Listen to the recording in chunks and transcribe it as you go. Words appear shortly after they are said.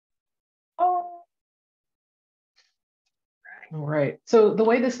All right. So the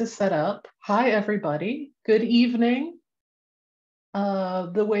way this is set up, hi, everybody. Good evening.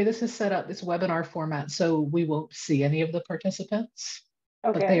 The way this is set up, it's webinar format, so we won't see any of the participants,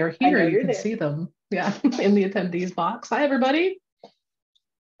 but they are I here. know You you're can there. see them, yeah, in the attendees box. Hi, everybody.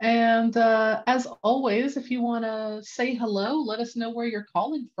 And as always, if you want to say hello, let us know where you're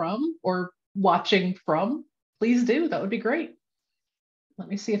calling from or watching from. Please do. That would be great. Let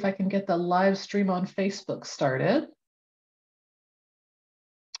me see if I can get the live stream on Facebook started.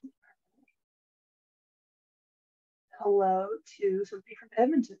 Hello to somebody from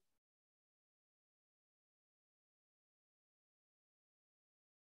Edmonton.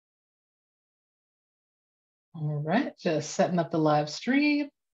 All right, just setting up the live stream.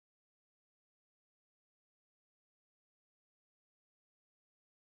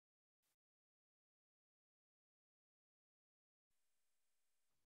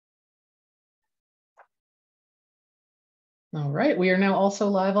 All right, we are now also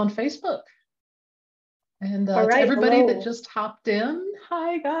live on Facebook. And All right, to everybody hello. that just hopped in,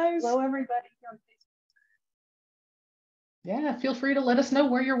 hi guys. Hello, everybody on Facebook. Yeah, feel free to let us know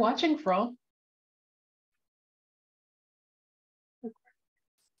where you're watching from.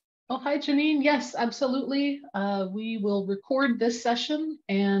 Oh, hi, Janine. Yes, absolutely. We will record this session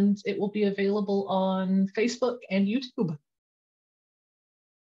and it will be available on Facebook and YouTube.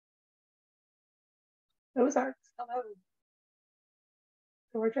 Ozarks, hello.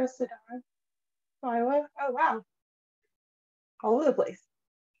 Georgia, Sedona, Iowa. Oh, wow. All over the place.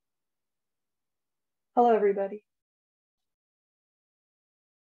 Hello, everybody.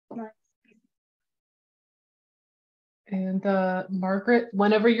 Nice. And Margaret,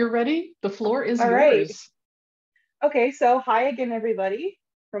 whenever you're ready, the floor is All yours. right. Okay, so hi again, everybody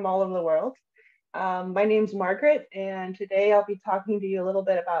from all over the world. My name's Margaret, and today I'll be talking to you a little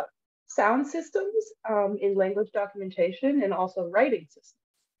bit about sound systems in language documentation and also writing systems,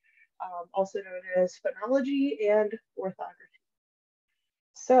 also known as phonology and orthography.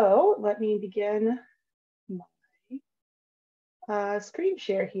 So let me begin my screen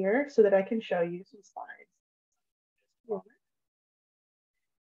share here so that I can show you some slides. Just a moment.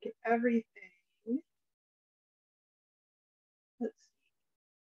 Get everything. Let's see.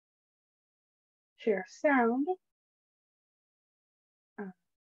 Share sound.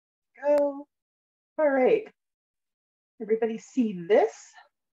 Go. All right. Everybody see this?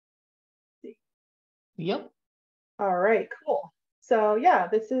 Yep. All right, cool. So yeah,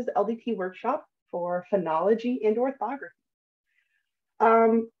 this is LDT workshop for phonology and orthography.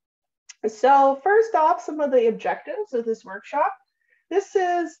 So first off, some of the objectives of this workshop. This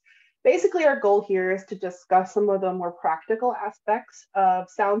is basically our goal here is to discuss some of the more practical aspects of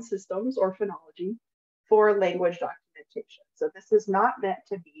sound systems or phonology for language documentation. So this is not meant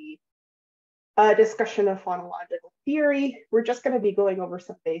to be a discussion of phonological theory. We're just going to be going over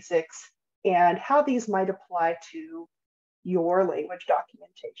some basics and how these might apply to your language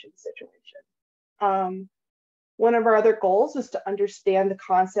documentation situation. One of our other goals is to understand the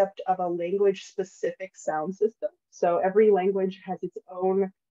concept of a language-specific sound system. So every language has its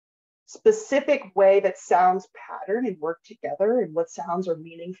own specific way that sounds pattern and work together and what sounds are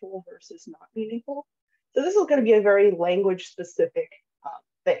meaningful versus not meaningful. So this is going to be a very language-specific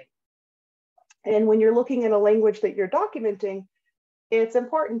thing. And when you're looking at a language that you're documenting, it's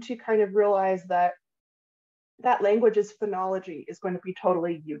important to kind of realize that that language's phonology is going to be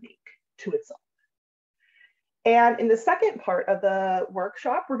totally unique to itself. And in the second part of the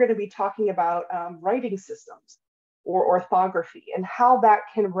workshop, we're going to be talking about writing systems or orthography and how that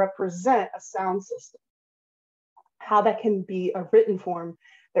can represent a sound system, how that can be a written form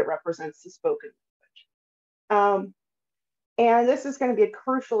that represents the spoken language. And this is going to be a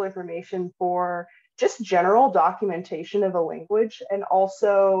crucial information for just general documentation of a language. And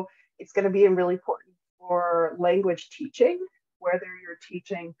also it's going to be really important for language teaching, whether you're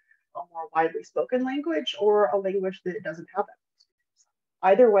teaching a more widely spoken language or a language that doesn't have that.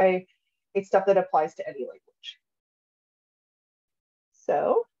 Either way, it's stuff that applies to any language.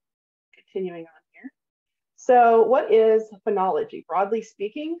 So continuing on here. So what is phonology? Broadly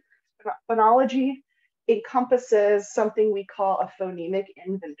speaking, phonology encompasses something we call a phonemic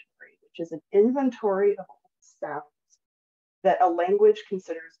inventory, which is an inventory of all the sounds that a language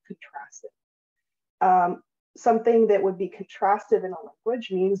considers contrastive. Something that would be contrastive in a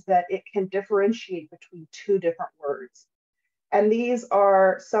language means that it can differentiate between two different words. And these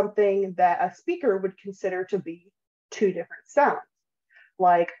are something that a speaker would consider to be two different sounds.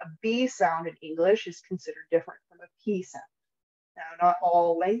 Like a B sound in English is considered different from a P sound. Now, not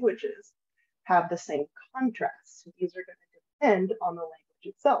all languages have the same contrast. These are going to depend on the language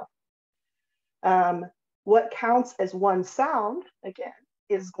itself. what counts as one sound, again,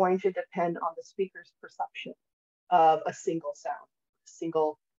 is going to depend on the speaker's perception of a single sound, a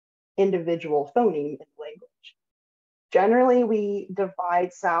single individual phoneme in language. Generally, we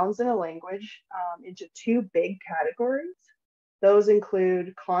divide sounds in a language into two big categories. Those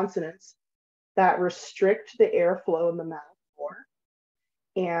include consonants that restrict the airflow in the mouth more,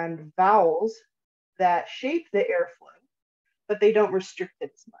 and vowels that shape the airflow, but they don't restrict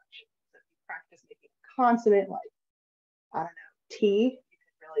it as much. So if you practice making a consonant like, I don't know, T, you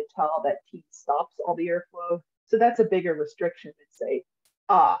can really tell that T stops all the airflow. So that's a bigger restriction than say,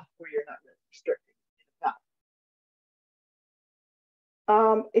 ah, where you're not really restricting a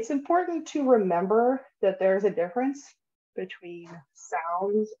vowel. It's important to remember that there's a difference between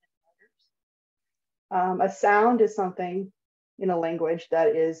sounds and letters. A sound is something in a language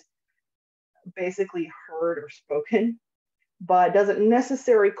that is basically heard or spoken, but doesn't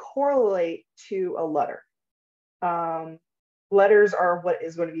necessarily correlate to a letter. Letters are what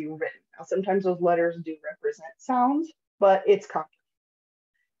is going to be written. Now, sometimes those letters do represent sounds, but it's complicated,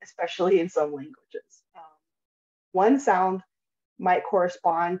 especially in some languages. One sound might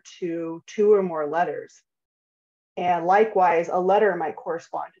correspond to two or more letters, and likewise, a letter might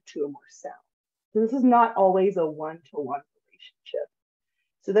correspond to two or more sounds. So this is not always a one-to-one relationship.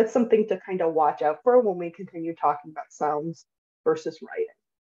 So that's something to kind of watch out for when we continue talking about sounds versus writing.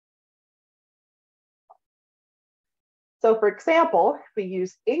 So for example, if we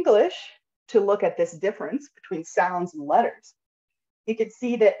use English to look at this difference between sounds and letters, you can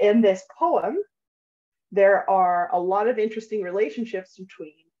see that in this poem, there are a lot of interesting relationships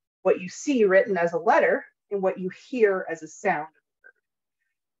between what you see written as a letter and what you hear as a sound.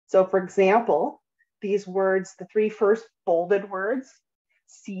 So for example, these words, the three first bolded words,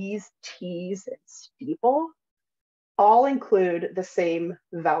 C's, T's, and steeple, all include the same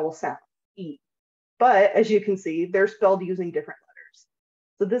vowel sound, E. But as you can see, they're spelled using different letters.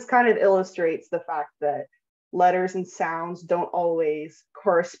 So this kind of illustrates the fact that letters and sounds don't always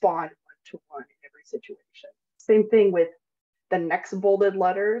correspond one-to-one in every situation. Same thing with the next bolded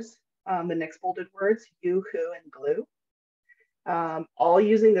letters, the next bolded words, you, who, and glue. All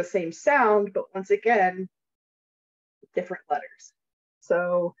using the same sound, but once again, different letters.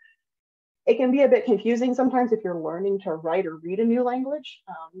 So it can be a bit confusing sometimes if you're learning to write or read a new language.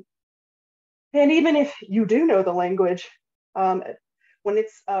 And even if you do know the language, when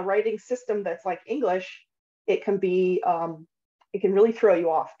it's a writing system that's like English, it can be, it can really throw you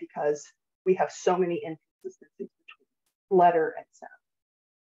off because we have so many inconsistencies between letter and sound.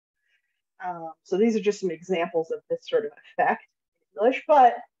 So these are just some examples of this sort of effect in English,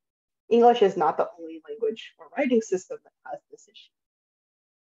 but English is not the only language or writing system that has this issue.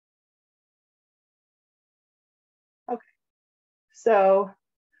 Okay, so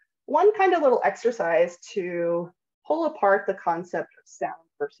one kind of little exercise to pull apart the concept of sound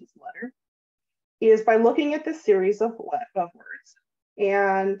versus letter is by looking at this series of words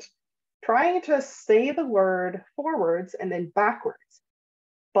and trying to say the word forwards and then backwards,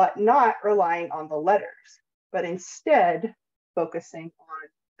 but not relying on the letters, but instead focusing on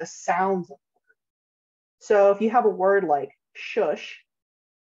the sounds of the word. So if you have a word like shush,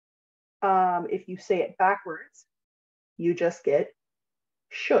 if you say it backwards, you just get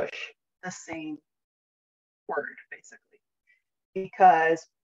shush, the same word basically, because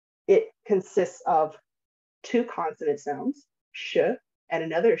it consists of two consonant sounds, sh and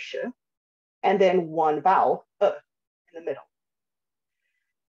another sh, and then one vowel, in the middle.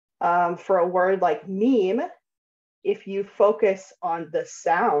 For a word like meme, if you focus on the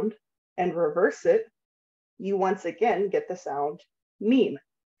sound and reverse it, you once again get the sound meme,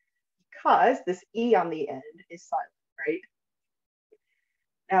 because this E on the end is silent, right?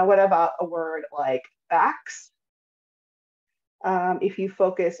 Now, what about a word like backs? If you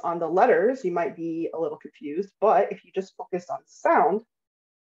focus on the letters, you might be a little confused, but if you just focus on sound,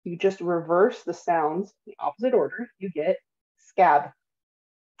 you just reverse the sounds in the opposite order, you get scab,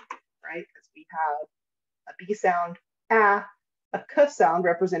 right? Because we have a B sound, a k sound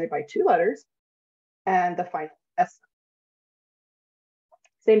represented by two letters, and the final S sound.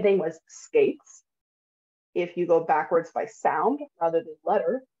 Same thing with skates. If you go backwards by sound rather than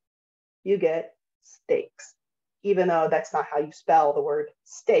letter, you get steaks. Even though that's not how you spell the word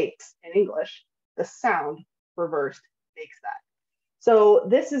steaks in English, the sound reversed makes that. So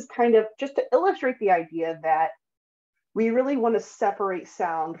this is kind of just to illustrate the idea that we really want to separate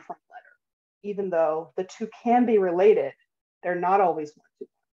sound from letter. Even though the two can be related, they're not always one-to-one.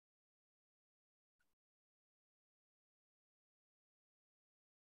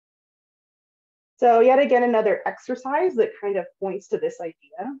 So yet again, another exercise that kind of points to this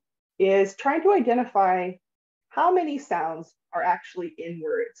idea is trying to identify how many sounds are actually in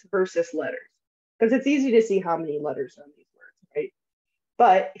words versus letters. Because it's easy to see how many letters are in these words, right?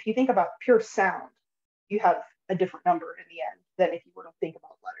 But if you think about pure sound, you have a different number in the end than if you were to think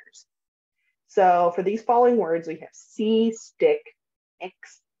about letters. So for these following words, we have C, stick,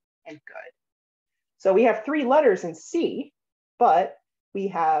 X, and good. So we have 3 letters in C, but we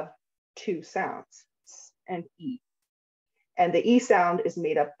have 2 sounds, S and E. And the E sound is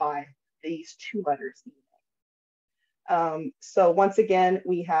made up by these 2 letters. So once again,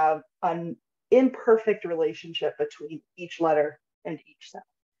 we have an imperfect relationship between each letter and each sound.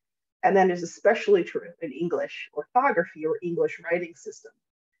 And that is especially true in English orthography or English writing system,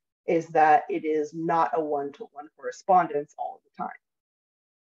 is that it is not a one-to-one correspondence all the time.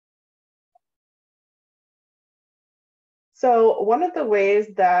 So one of the ways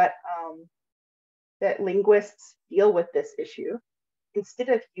that, that linguists deal with this issue, instead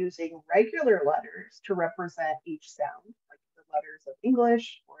of using regular letters to represent each sound, like the letters of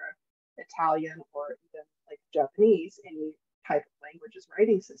English or Italian or even like Japanese, any type of language's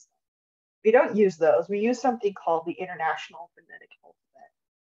writing system, we don't use those. We use something called the International Phonetic Alphabet.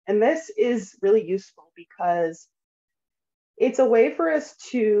 And this is really useful because it's a way for us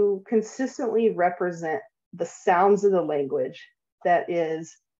to consistently represent the sounds of the language that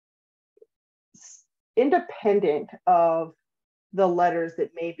is independent of the letters that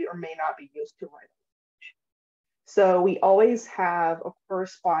may be or may not be used to write a language. So we always have a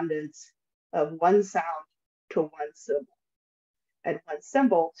correspondence of one sound to one symbol and one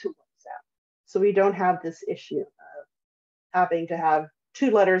symbol to one sound. So we don't have this issue of having to have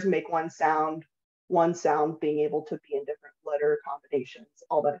 2 letters make one sound being able to be in different letter combinations,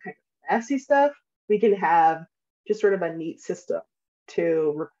 all that kind of messy stuff. We can have just sort of a neat system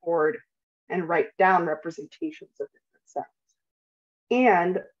to record and write down representations of different sounds.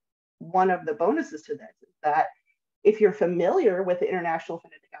 And one of the bonuses to this is that if you're familiar with the International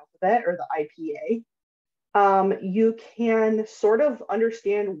Phonetic Alphabet or the IPA, you can sort of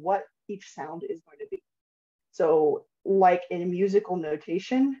understand what each sound is going to be. So like in musical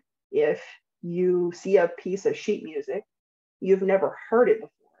notation, if you see a piece of sheet music, you've never heard it before,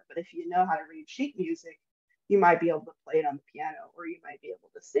 but if you know how to read sheet music, you might be able to play it on the piano or you might be able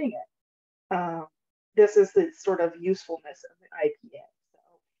to sing it. This is the sort of usefulness of the IPA. So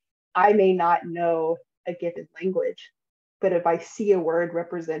I may not know a given language, but if I see a word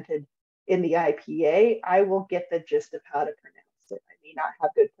represented in the IPA, I will get the gist of how to pronounce it. I may not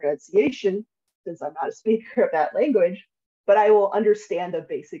have good pronunciation since I'm not a speaker of that language, but I will understand the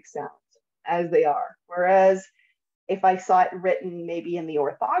basic sounds as they are. Whereas if I saw it written maybe in the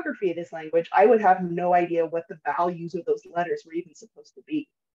orthography of this language, I would have no idea what the values of those letters were even supposed to be.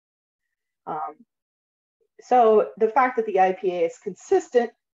 So the fact that the IPA is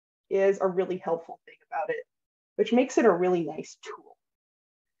consistent is a really helpful thing about it, which makes it a really nice tool.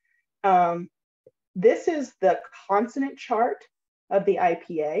 This is the consonant chart of the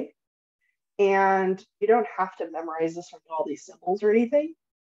IPA, and you don't have to memorize this or know all these symbols or anything,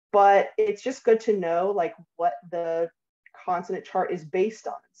 but it's just good to know like what the consonant chart is based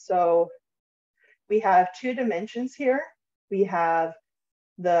on. So we have 2 dimensions here. We have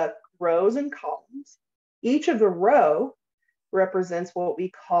the rows and columns. Each of the row represents what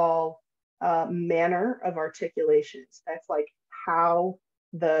we call manner of articulations. That's like how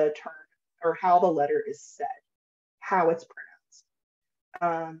the term or how the letter is said, how it's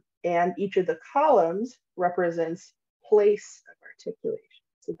pronounced. And each of the columns represents place of articulation.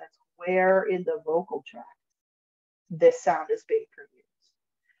 So that's where in the vocal tract this sound is being produced.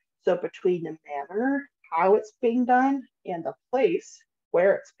 So between the manner, how it's being done, and the place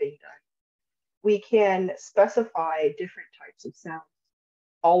where it's being done, we can specify different types of sounds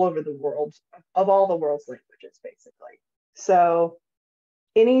all over the world, of all the world's languages, basically. So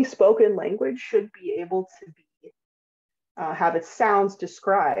any spoken language should be able to be have its sounds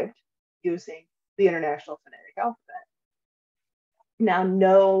described using the International Phonetic Alphabet. Now,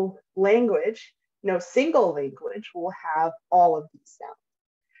 no single language will have all of these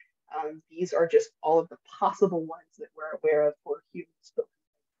sounds. These are just all of the possible ones that we're aware of for human spoken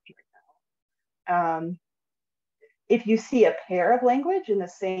language right now. If you see a pair of language in the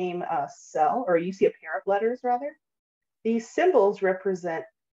same cell, or you see a pair of letters rather, these symbols represent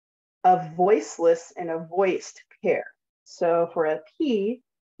a voiceless and a voiced pair. So for a P,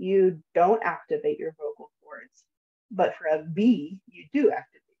 you don't activate your vocal cords, but for a V, you do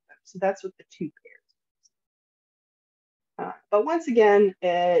activate them. So that's what the 2 pairs. But once again,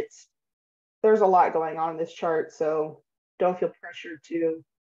 there's a lot going on in this chart, so don't feel pressured to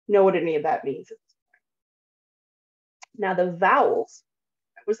know what any of that means at this point. Now the vowels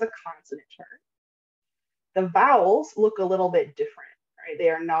That was the consonant chart. The vowels look a little bit different, right? They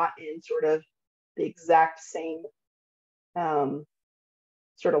are not in sort of the exact same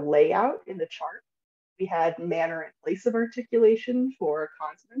sort of layout in the chart. We had manner and place of articulation for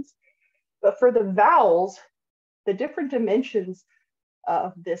consonants, but for the vowels, the different dimensions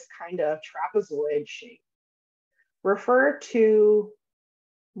of this kind of trapezoid shape refer to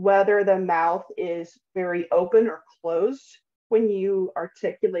whether the mouth is very open or closed when you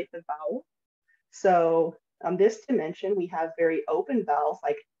articulate the vowel. So on this dimension, we have very open vowels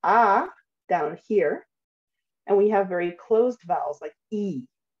like ah down here, and we have very closed vowels like e.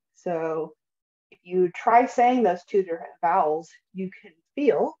 So if you try saying those two different vowels, you can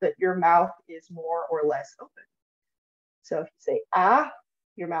feel that your mouth is more or less open. So if you say ah,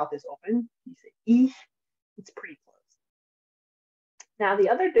 your mouth is open. You say e, it's pretty closed. Now the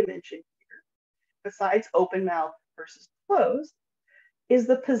other dimension here, besides open mouth versus closed, is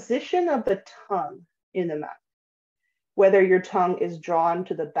the position of the tongue in the mouth. Whether your tongue is drawn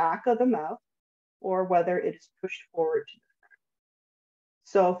to the back of the mouth or whether it is pushed forward to the front.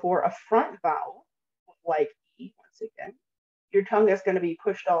 So for a front vowel, like E, once again, your tongue is going to be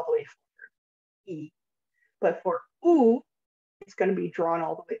pushed all the way forward, E. But for oo, it's going to be drawn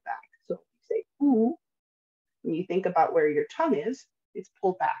all the way back. So if you say oo, when you think about where your tongue is, it's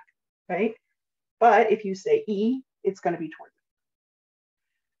pulled back, right? But if you say E, it's going to be towards it.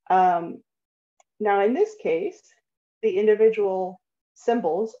 Now in this case, the individual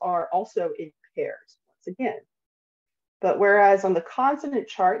symbols are also in pairs, once again. But whereas on the consonant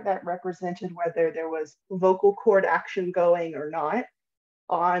chart, that represented whether there was vocal cord action going or not,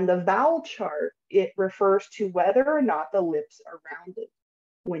 on the vowel chart, it refers to whether or not the lips are rounded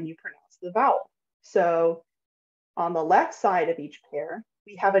when you pronounce the vowel. So on the left side of each pair,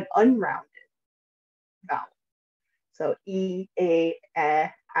 we have an unrounded vowel. So E, A,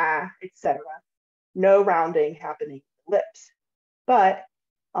 etc. No rounding happening in the lips. But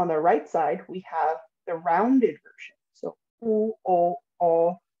on the right side, we have the rounded version. So U, O,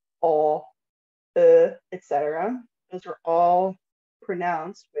 etc. Those are all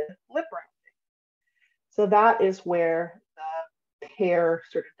pronounced with lip rounding. So that is where the pair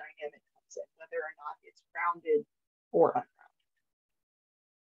sort of dynamic comes in, whether or not it's rounded or unrounded.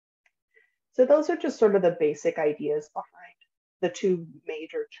 So those are just sort of the basic ideas behind the two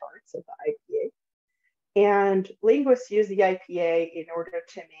major charts of the IPA. And linguists use the IPA in order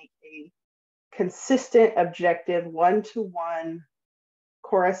to make a consistent, objective, one-to-one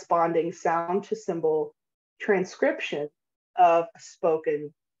corresponding sound to symbol transcription of a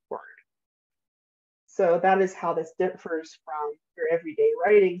spoken word. So that is how this differs from your everyday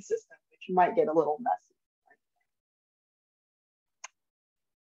writing system, which might get a little messy.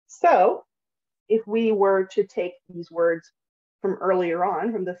 So if we were to take these words from earlier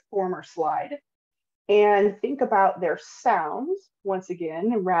on, from the former slide, and think about their sounds, once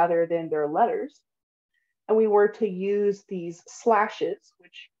again, rather than their letters, and we were to use these slashes,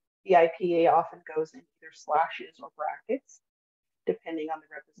 which the IPA often goes in either slashes or brackets, depending on the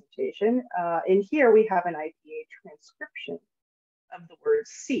representation. And here we have an IPA transcription of the word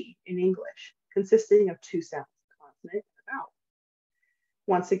see in English, consisting of two sounds, a consonant and a vowel.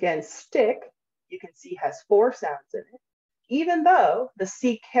 Once again, stick, you can see has 4 sounds in it, even though the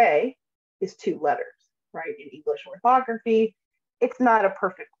CK is 2 letters, right? In English orthography, it's not a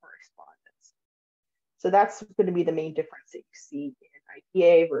perfect correspondence. So that's going to be the main difference that you see in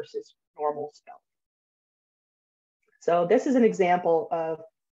IPA versus normal spelling. So this is an example of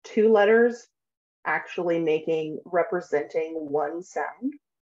 2 letters actually representing 1 sound.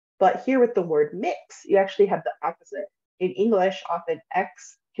 But here with the word mix, you actually have the opposite. In English, often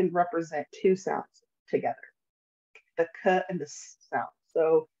X can represent 2 sounds together, the K and the S sound.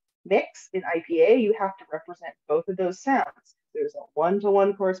 So mix in IPA, you have to represent both of those sounds. There's a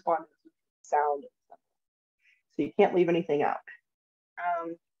one-to-one correspondence with sound and symbol. So you can't leave anything out.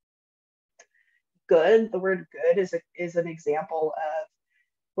 Good, the word good is an example of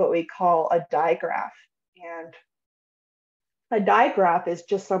what we call a digraph. And a digraph is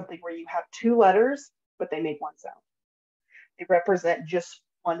just something where you have 2 letters, but they make 1 sound. They represent just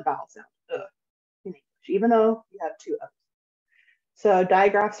 1 vowel sound in English, even though you have 2 others. So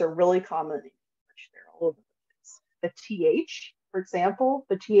digraphs are really common in English. They're all over the place. The TH, for example,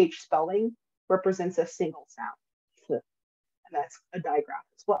 the TH spelling represents a single sound. And that's a digraph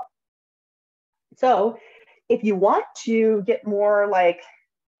as well. So if you want to get more like,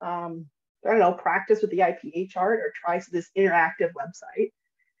 I don't know, practice with the IPA chart or try this interactive website,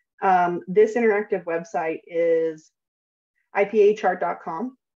 this interactive website is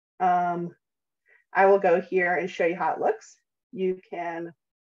ipachart.com. I will go here and show you how it looks. You can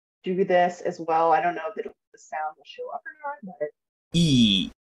do this as well. I don't know if the sound will show up or not, but E.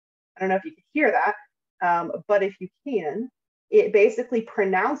 I don't know if you can hear that. But if you can, it basically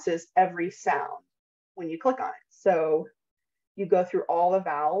pronounces every sound when you click on it. So you go through all the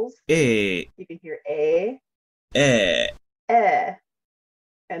vowels. E. You can hear A, E. and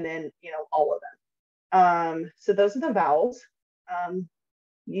then, all of them. So those are the vowels.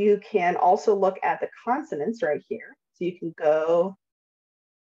 You can also look at the consonants right here. So you can go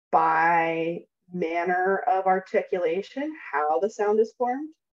by manner of articulation, how the sound is formed,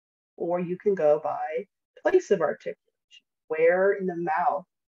 or you can go by place of articulation, where in the mouth,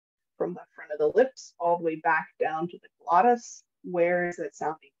 from the front of the lips all the way back down to the glottis, where is that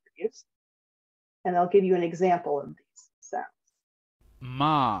sound being produced? And I'll give you an example of these sounds.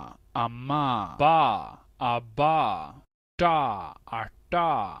 Ma, ama, ba, aba, da,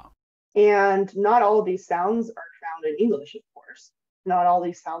 arta. And not all of these sounds are found in English, of course. Not all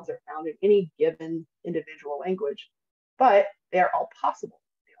these sounds are found in any given individual language, but they are all possible.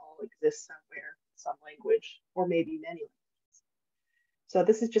 They all exist somewhere, some language, or maybe many languages. So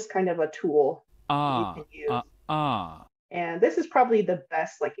this is just kind of a tool you can use. And this is probably the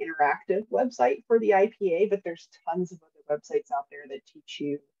best interactive website for the IPA, but there's tons of other websites out there that teach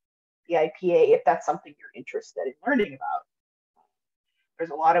you the IPA if that's something you're interested in learning about.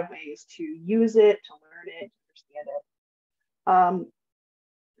 There's a lot of ways to use it, to learn it, to understand it.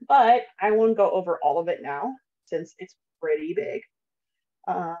 But I won't go over all of it now since it's pretty big.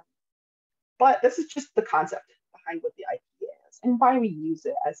 But this is just the concept behind what the IPA is and why we use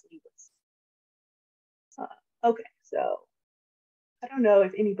it as linguists. Okay, so I don't know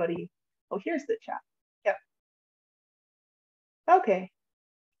if anybody, oh, here's the chat. Yep. Okay.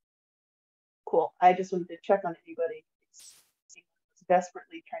 Cool. I just wanted to check on anybody who's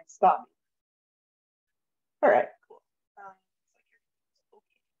desperately trying to stop me. All right, cool.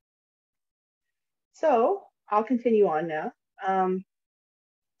 So I'll continue on now.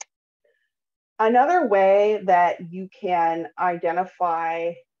 Another way that you can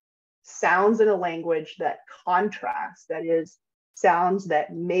identify sounds in a language that contrast, that is, sounds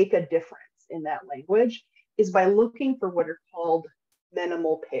that make a difference in that language, is by looking for what are called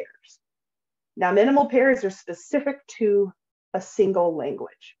minimal pairs. Now, minimal pairs are specific to a single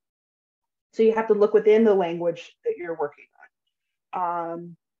language. So you have to look within the language that you're working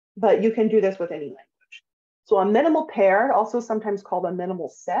on. But you can do this with any language. So a minimal pair, also sometimes called a minimal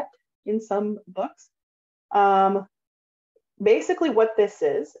set in some books. Basically what this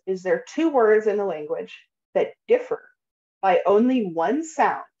is there are two words in the language that differ by only one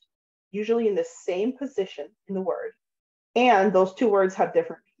sound, usually in the same position in the word, and those two words have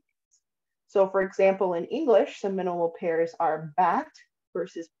different meanings. So for example, in English, some minimal pairs are bat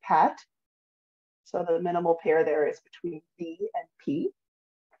versus pat. So the minimal pair there is between B and P.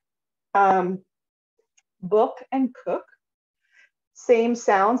 Book and cook, same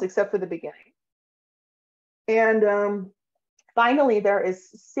sounds except for the beginning. And finally, there is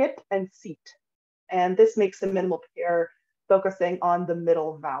sit and seat. And this makes a minimal pair focusing on the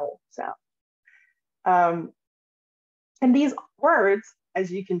middle vowel sound. And these words,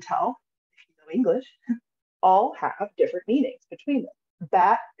 as you can tell, if you know English, all have different meanings between them.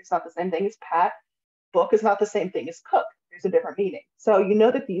 Bat is not the same thing as pat. Book is not the same thing as cook. There's a different meaning. So you know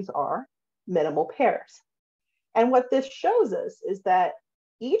that these are minimal pairs. And what this shows us is that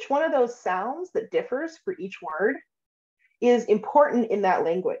each one of those sounds that differs for each word is important in that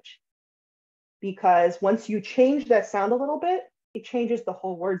language. Because once you change that sound a little bit, it changes the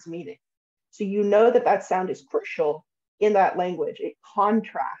whole word's meaning. So you know that that sound is crucial in that language. It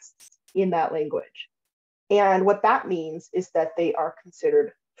contrasts in that language. And what that means is that they are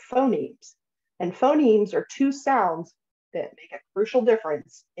considered phonemes. And phonemes are two sounds that make a crucial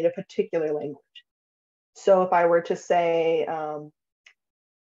difference in a particular language. So if I were to say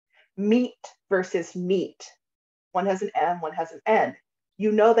meat versus meat, one has an M, one has an N.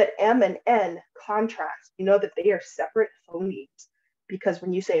 You know that M and N contrast. You know that they are separate phonemes because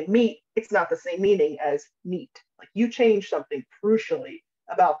when you say meat, it's not the same meaning as meat. Like you changed something crucially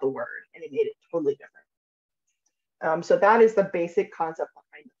about the word and it made it totally different. So that is the basic concept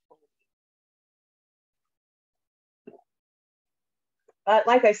behind the phoneme. But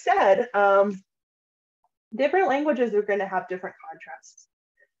like I said, different languages are going to have different contrasts.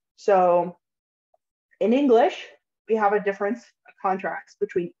 So in English, we have a difference, a contrast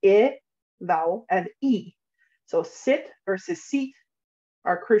between I vowel and E. So sit versus seat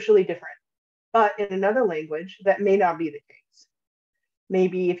are crucially different. But in another language, that may not be the case.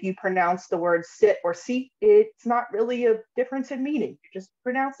 Maybe if you pronounce the word sit or seat, it's not really a difference in meaning. You're just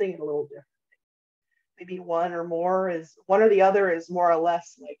pronouncing it a little differently. Maybe one or the other is more or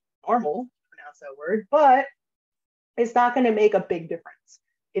less like normal to pronounce that word, but it's not going to make a big difference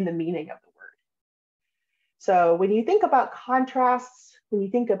in the meaning of the word. So when you think about contrasts, when you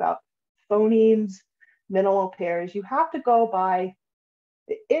think about phonemes, minimal pairs, you have to go by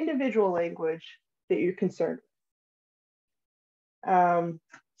the individual language that you're concerned with.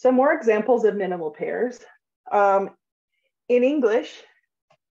 Some more examples of minimal pairs. In English,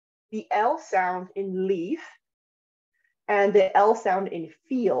 the L sound in leaf and the L sound in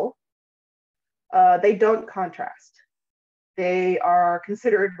feel, they don't contrast. They are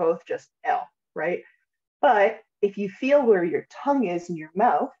considered both just L, right? But if you feel where your tongue is in your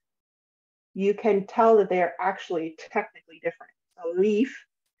mouth, you can tell that they are actually technically different. So leaf,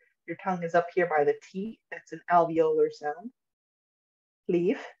 your tongue is up here by the teeth. That's an alveolar sound.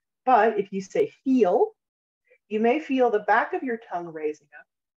 Leaf. But if you say feel, you may feel the back of your tongue raising up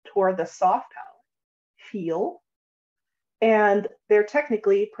toward the soft palate. Feel. And they're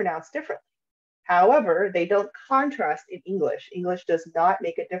technically pronounced differently. However, they don't contrast in English. English does not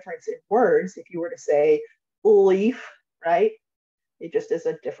make a difference in words. If you were to say leaf, right? It just is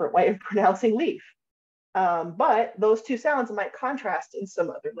a different way of pronouncing leaf. But those two sounds might contrast in some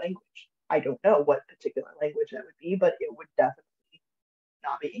other language. I don't know what particular language that would be, but it would definitely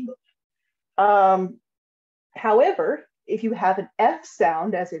not be English. However, if you have an F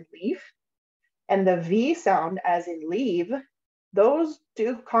sound as in leaf and the V sound as in leave, those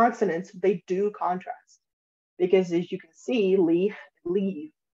two consonants, they do contrast. Because as you can see, leaf and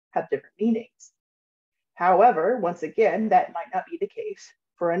leave have different meanings. However, once again, that might not be the case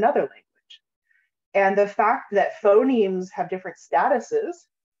for another language. And the fact that phonemes have different statuses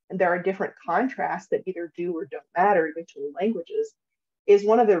and there are different contrasts that either do or don't matter in between languages is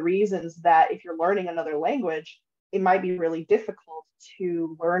one of the reasons that if you're learning another language, it might be really difficult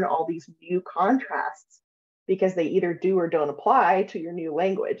to learn all these new contrasts because they either do or don't apply to your new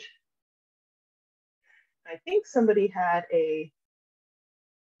language. I think somebody had a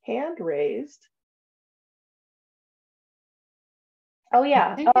hand raised. Oh,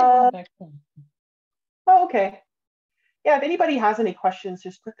 yeah. Oh, okay. Yeah, if anybody has any questions,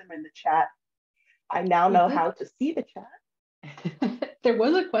 just put them in the chat. I now know how to see the chat. There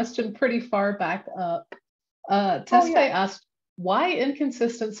was a question pretty far back up. Tesfaye asked, why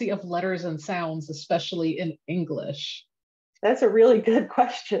inconsistency of letters and sounds, especially in English? That's a really good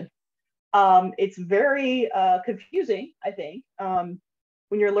question. It's very confusing, I think.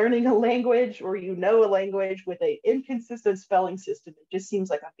 When you're learning a language or you know a language with an inconsistent spelling system, it just seems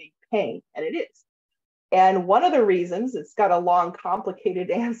like a big pain, and it is. And one of the reasons, it's got a long,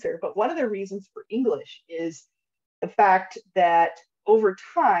 complicated answer, but one of the reasons for English is the fact that over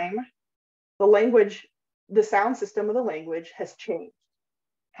time, the language, the sound system of the language has changed.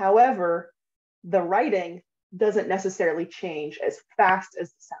 However, the writing doesn't necessarily change as fast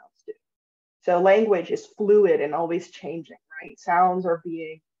as the sounds do. So language is fluid and always changing, right? Sounds are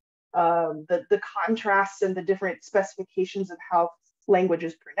being, the contrasts and the different specifications of how language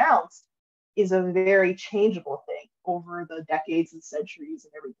is pronounced is a very changeable thing over the decades and centuries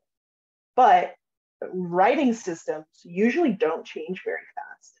and everything. But writing systems usually don't change very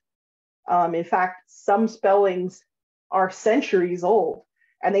fast. In fact, some spellings are centuries old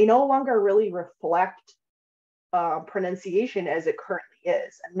and they no longer really reflect pronunciation as it currently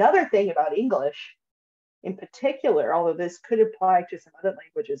is. Another thing about English in particular, although this could apply to some other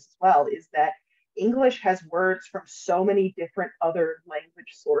languages as well, is that English has words from so many different other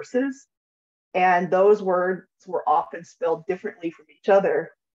language sources, and those words were often spelled differently from each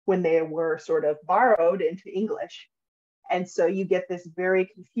other when they were sort of borrowed into English. And so you get this very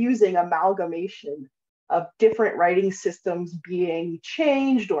confusing amalgamation of different writing systems being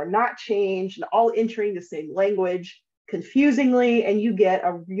changed or not changed and all entering the same language confusingly, and you get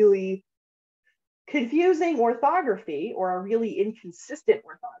a really confusing orthography or a really inconsistent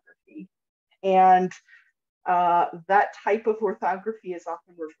orthography. And that type of orthography is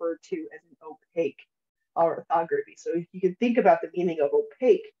often referred to as an opaque orthography. So if you can think about the meaning of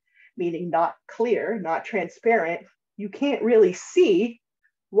opaque, meaning not clear, not transparent, you can't really see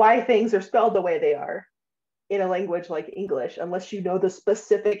why things are spelled the way they are in a language like English, unless you know the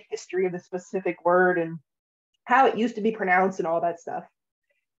specific history of the specific word and how it used to be pronounced and all that stuff.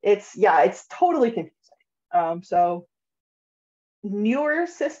 It's totally confusing. So newer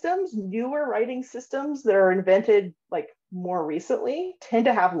writing systems that are invented like more recently tend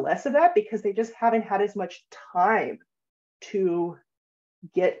to have less of that because they just haven't had as much time to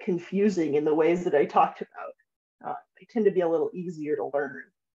get confusing in the ways that I talked about. They tend to be a little easier to learn.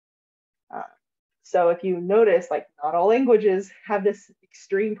 So if you notice, like not all languages have this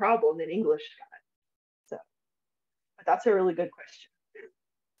extreme problem that English got. So, but that's a really good question.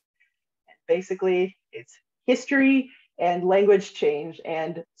 Basically, it's history and language change,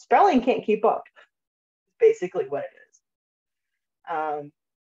 and spelling can't keep up. Basically what it is.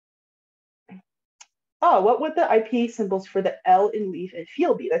 Oh, what would the IPA symbols for the L in leaf and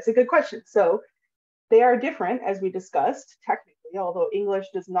feel be? That's a good question. So they are different, as we discussed, technically, although English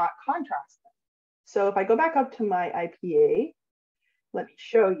does not contrast them. So if I go back up to my IPA, let me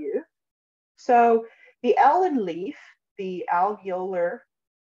show you. So the L in leaf, the alveolar,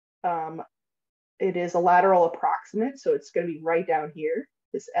 it is a lateral approximant, so it's going to be right down here,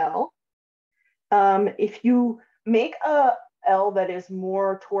 this L. If you make a L that is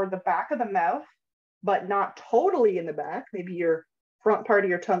more toward the back of the mouth, but not totally in the back, maybe your front part of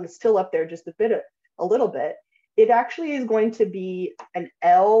your tongue is still up there just a little bit, it actually is going to be an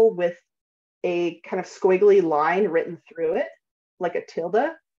L with a kind of squiggly line written through it, like a tilde.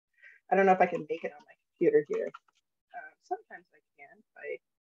 I don't know if I can make it on my computer here. Sometimes I can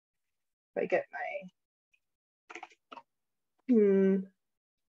if I get my,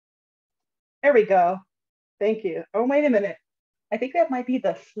 there we go. Thank you. Oh, wait a minute. I think that might be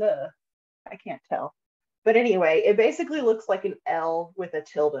the fl. I can't tell. But anyway, it basically looks like an L with a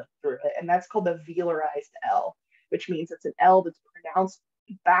tilde through it. And that's called the velarized L, which means it's an L that's pronounced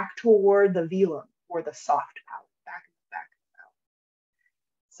back toward the velum, or the soft palate, back of the mouth.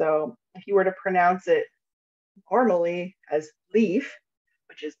 So if you were to pronounce it normally as leaf,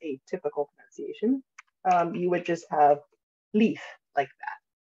 which is a typical pronunciation, you would just have leaf like that.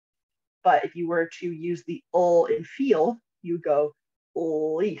 But if you were to use the ul in feel, you go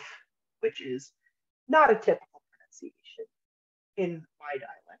leaf, which is not a typical pronunciation in my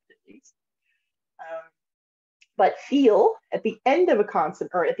dialect, at least. But feel, at the end of a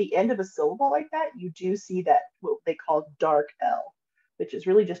consonant, or at the end of a syllable like that, you do see that what they call dark L, which is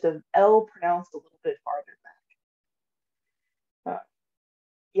really just an L pronounced a little bit farther back.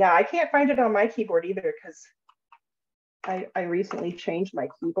 Yeah, I can't find it on my keyboard either, because I recently changed my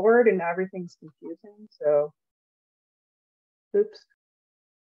keyboard and now everything's confusing. So, oops.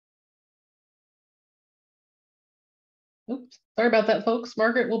 Oops, sorry about that, folks.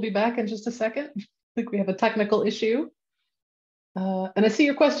 Margaret will be back in just a second. I think we have a technical issue. And I see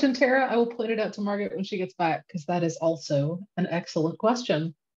your question, Tara. I will point it out to Margaret when she gets back, because that is also an excellent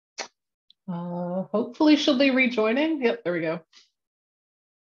question. Hopefully she'll be rejoining. Yep, there we go.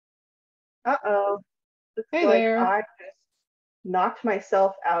 Uh-oh. Hey there. I just knocked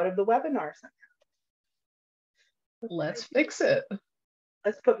myself out of the webinar somehow. Let's fix it.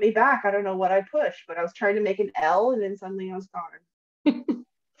 Let's put me back. I don't know what I pushed, but I was trying to make an L and then suddenly I was gone.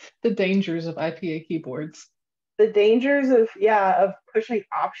 The dangers of IPA keyboards. The dangers of pushing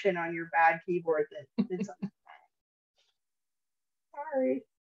option on your bad keyboard that did something. Sorry.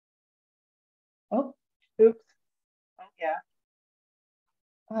 Oh, oops. Oh yeah.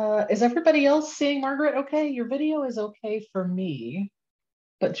 Is everybody else seeing Margaret okay? Your video is okay for me,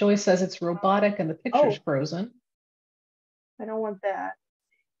 but Joy says it's robotic and the picture's frozen. I don't want that.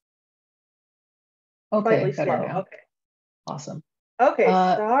 Okay, slightly better slow. now. Okay. Awesome. Okay,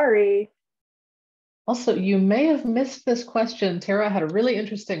 sorry. Also, you may have missed this question. Tara had a really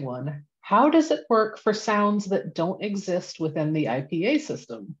interesting one. How does it work for sounds that don't exist within the IPA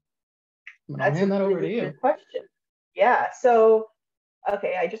system? I'll hand that over to you. Good question. Yeah, so,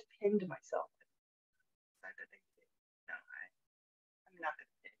 okay, I just pinned myself. No, I'm not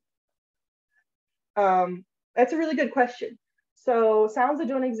going to pin. That's a really good question. So sounds that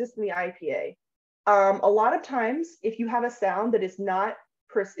don't exist in the IPA. A lot of times, if you have a sound that is not,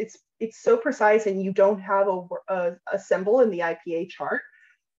 it's so precise and you don't have a symbol in the IPA chart,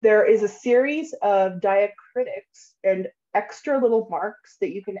 there is a series of diacritics and extra little marks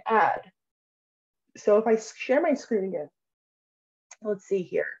that you can add. So if I share my screen again, let's see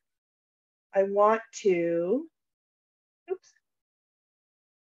here. I want to, oops.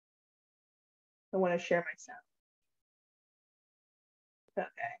 I want to share my sound. Okay,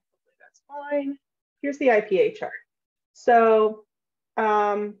 hopefully that's fine. Here's the IPA chart. So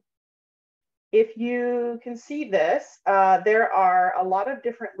if you can see this, there are a lot of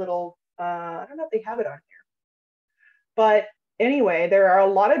different little, I don't know if they have it on here, but anyway, there are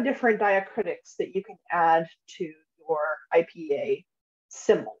a lot of different diacritics that you can add to your IPA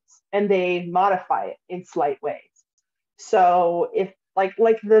symbols, and they modify it in slight ways. So if like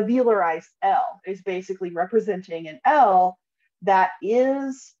the velarized L is basically representing an L that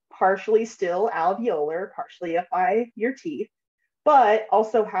is partially still alveolar, partially up by your teeth, but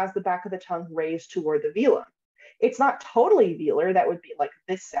also has the back of the tongue raised toward the velum. It's not totally velar, that would be like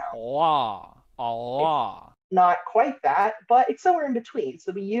this sound. Not quite that, but it's somewhere in between.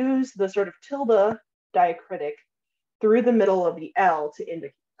 So we use the sort of tilde diacritic through the middle of the L to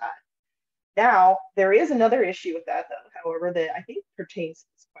indicate that. Now, there is another issue with that, though, however, that I think pertains to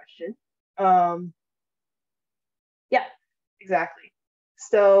this question. Yeah, exactly.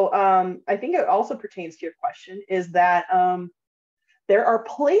 So I think it also pertains to your question, is that there are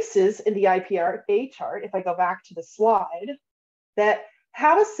places in the IPRA chart, if I go back to the slide, that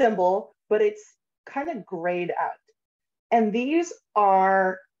have a symbol, but it's kind of grayed out. And these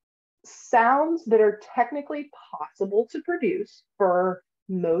are sounds that are technically possible to produce for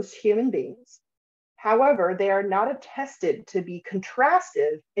most human beings. However, they are not attested to be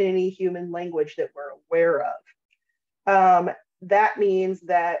contrastive in any human language that we're aware of. That means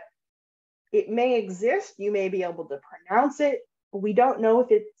that it may exist, you may be able to pronounce it, but we don't know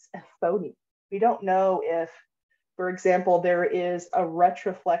if it's a phoneme. We don't know if, for example, there is a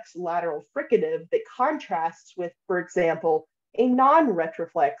retroflex lateral fricative that contrasts with, for example, a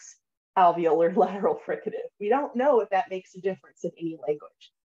non-retroflex alveolar lateral fricative. We don't know if that makes a difference in any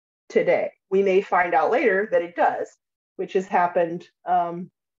language today. We may find out later that it does, which has happened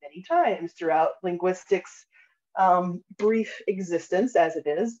many times throughout linguistics' brief existence as it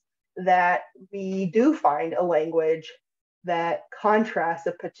is, that we do find a language that contrasts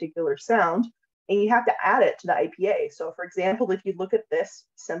a particular sound, and you have to add it to the IPA. So for example, if you look at this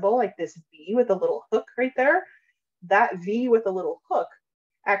symbol, like this V with a little hook right there, that V with a little hook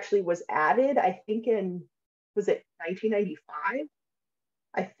actually was added, I think in, was it 1995?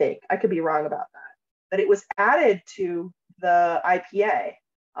 I think, I could be wrong about that, but it was added to the IPA,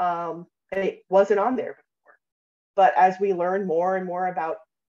 and it wasn't on there before. But as we learn more and more about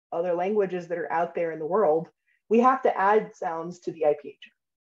other languages that are out there in the world, we have to add sounds to the IPA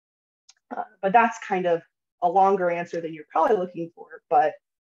chart. But that's kind of a longer answer than you're probably looking for, but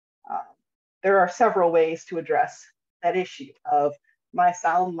there are several ways to address that issue of my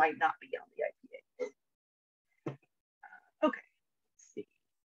sound might not be on the IPA. Okay, let's see.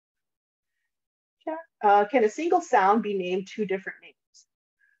 Yeah. Can a single sound be named two different names?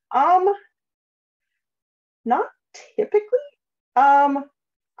 Not typically.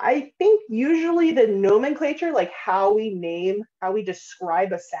 I think usually the nomenclature, like how we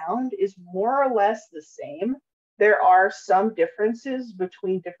describe a sound, is more or less the same. There are some differences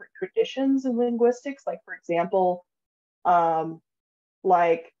between different traditions in linguistics, like for example, calling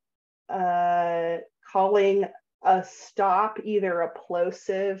a stop either a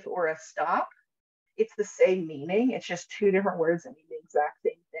plosive or a stop. It's the same meaning. It's just two different words that mean the exact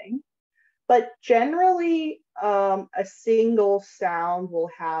same thing. But generally, a single sound will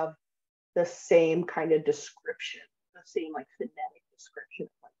have the same kind of description, the same like phonetic description.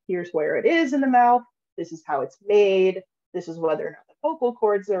 Like, here's where it is in the mouth. This is how it's made. This is whether or not the vocal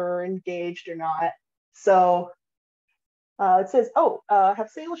cords are engaged or not. So it says, have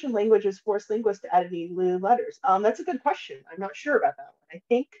Salish languages forced linguists to add any new letters? That's a good question. I'm not sure about that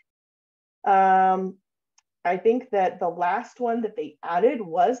one. I think that the last one that they added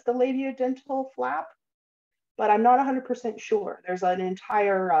was the labiodental flap, but I'm not 100% sure. There's an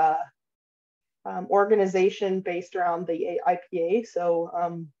entire organization based around the IPA,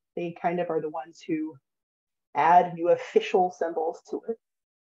 so they kind of are the ones who add new official symbols to it.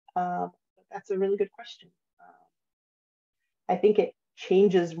 But that's a really good question. I think it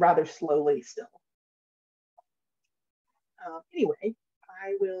changes rather slowly still. Anyway,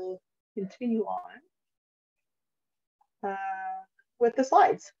 I will continue on with the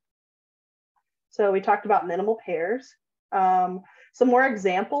slides. So we talked about minimal pairs. Some more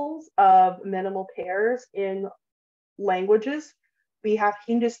examples of minimal pairs in languages. We have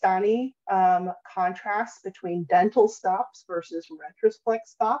Hindustani contrasts between dental stops versus retroflex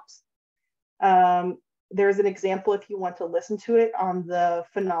stops. There's an example if you want to listen to it on the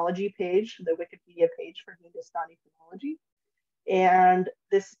phonology page, the Wikipedia page for Hindustani phonology. And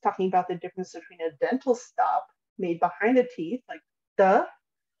this is talking about the difference between a dental stop made behind the teeth, like duh,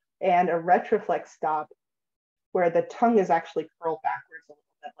 and a retroflex stop where the tongue is actually curled backwards a little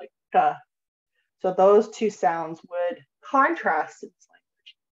bit, like duh. So those two sounds would contrast in this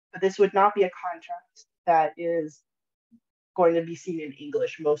language, but this would not be a contrast that is going to be seen in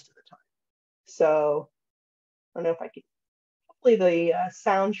English most of the time. So I don't know if I can, hopefully the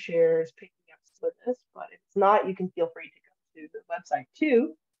sound share is picking up some of this, but if it's not, you can feel free to go to the website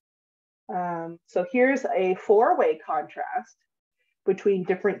too. So here's a four-way contrast between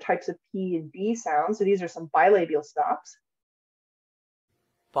different types of P and B sounds. So these are some bilabial stops.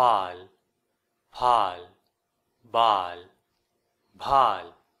 Bal, bhal, bal,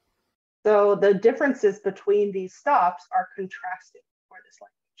 bhal. So the differences between these stops are contrasted for this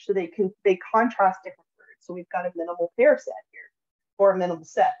language. So they contrast different words. So we've got a minimal pair set here, or a minimal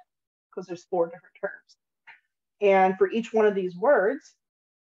set, because there's four different terms. And for each one of these words,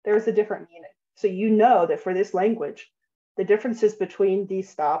 there's a different meaning. So you know that for this language, the differences between these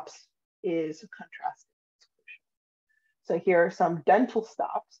stops is contrasted. So here are some dental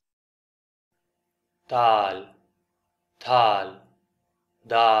stops. Tal, thal,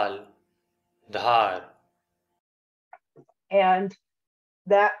 dal, dhar. And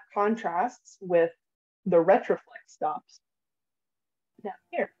that contrasts with the retroflex stops down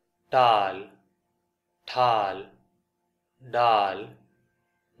here. Tal, thal, dal,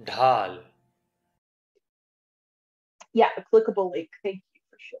 dhal. Yeah, the clickable link. Thank you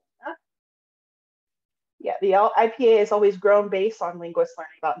for showing that. Yeah, the IPA has always grown based on linguists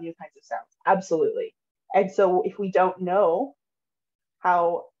learning about new kinds of sounds. Absolutely. And so if we don't know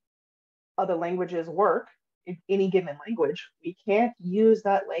how other languages work in any given language, we can't use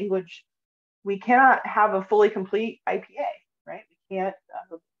that language. We cannot have a fully complete IPA, right? We can't,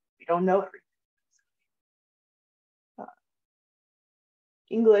 we don't know everything.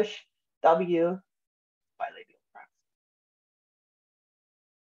 English, W, bilabial proximate.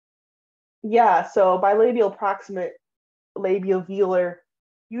 Yeah, so bilabial proximate, labiovelar,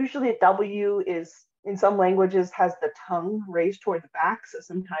 usually a W is, in some languages, has the tongue raised toward the back, so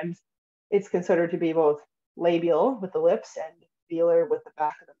sometimes it's considered to be both labial with the lips and velar with the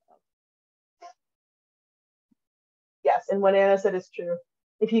back of the mouth. Yes, and what Anna said is true.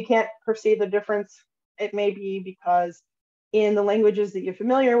 If you can't perceive the difference, it may be because in the languages that you're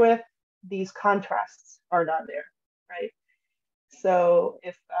familiar with, these contrasts are not there, right? So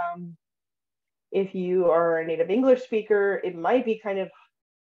if you are a native English speaker, it might be kind of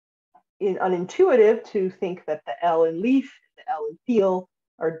unintuitive to think that the L in leaf, the L in feel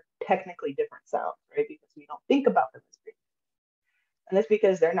are technically different sounds, right? Because we don't think about them as being. And that's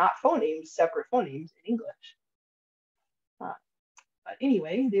because they're not phonemes, separate phonemes in English. But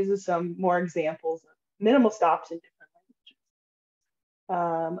anyway, these are some more examples of minimal stops in different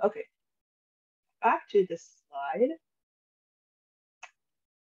languages. Okay, back to this slide.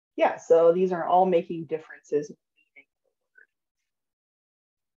 Yeah, so these are all making differences in meaning of the word.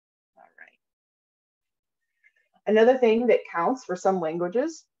 All right. Another thing that counts for some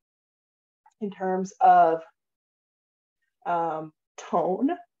languages in terms of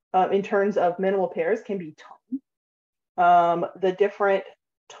tone, in terms of minimal pairs, can be tone. The different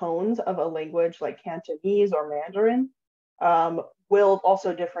tones of a language like Cantonese or Mandarin will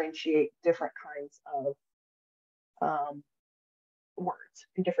also differentiate different kinds of words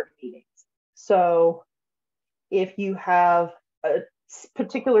and different meanings. So if you have a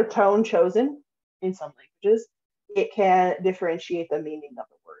particular tone chosen in some languages, it can differentiate the meaning of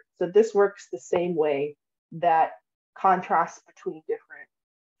the word. So this works the same way that contrasts between different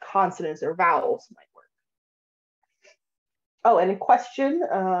consonants or vowels might work. Oh, and a question,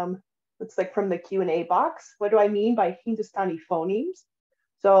 looks like from the Q&A box, what do I mean by Hindustani phonemes?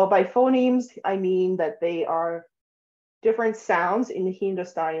 So by phonemes, I mean that they are different sounds in the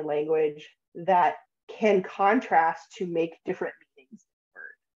Hindustani language that can contrast to make different meanings in the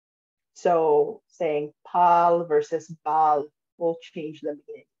word. So saying pal versus bal will change the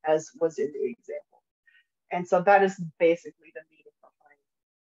meaning, as was in the example. And so that is basically the meaning behind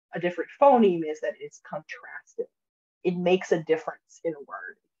a different phoneme, is that it's contrasted. It makes a difference in a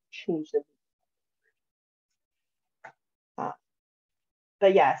word, change the meaning.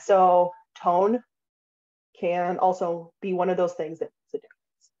 But yeah, so tone can also be one of those things that makes a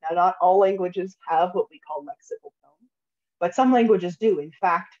difference. Now, not all languages have what we call lexical tone, but some languages do. In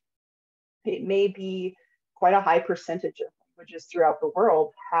fact, it may be quite a high percentage of languages throughout the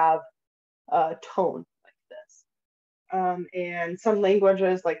world have a tone like this. And some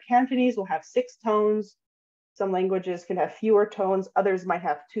languages like Cantonese will have 6 tones. Some languages can have fewer tones. Others might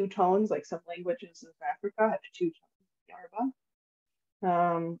have 2 tones, like some languages of Africa have 2 tones, Yoruba.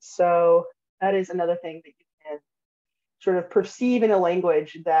 So that is another thing that you can sort of perceive in a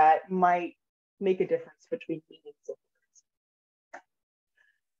language that might make a difference between meanings of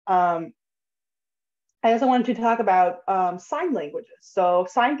words. I also wanted to talk about sign languages. So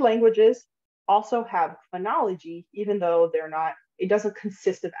signed languages also have phonology, even though they're not, it doesn't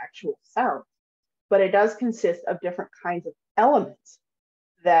consist of actual sounds, but it does consist of different kinds of elements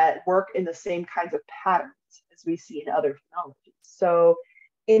that work in the same kinds of patterns as we see in other phonologies. So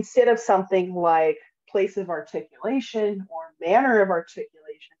instead of something like place of articulation or manner of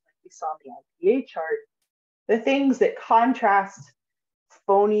articulation, like we saw in the IPA chart, the things that contrast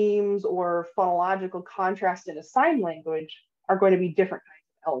phonemes or phonological contrast in a sign language are going to be different kinds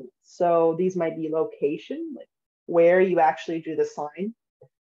of elements. So these might be location, like where you actually do the sign,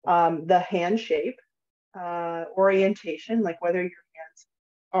 the hand shape, orientation, like whether your hands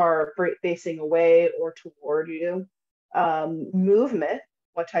are facing away or toward you, movement,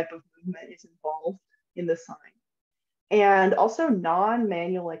 what type of movement is involved in the sign. And also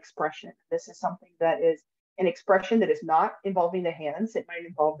non-manual expression. This is something that is an expression that is not involving the hands. It might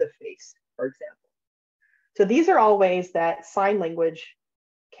involve the face, for example. So these are all ways that sign language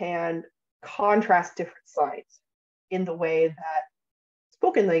can contrast different signs in the way that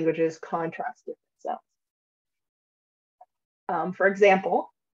spoken languages contrast different sounds. For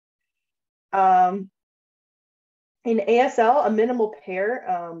example, in ASL, a minimal pair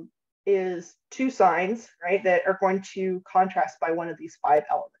is two signs, right, that are going to contrast by one of these 5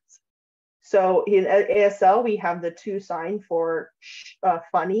 elements. So in ASL, we have the 2 sign for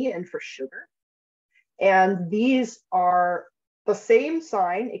funny and for sugar. And these are the same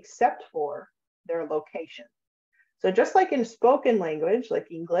sign except for their location. So just like in spoken language,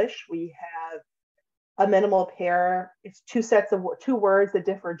 like English, we have a minimal pair. It's 2 sets of 2 words that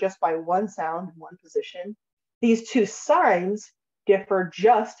differ just by 1 sound and 1 position. These 2 signs differ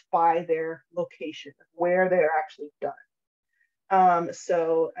just by their location, where they're actually done.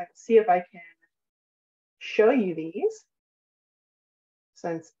 So I'll see if I can show you these,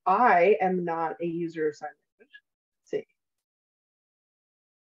 since I am not a user of sign language. Let's see.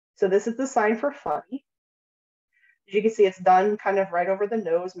 So this is the sign for funny. As you can see, it's done kind of right over the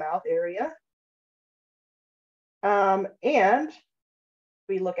nose, mouth area. And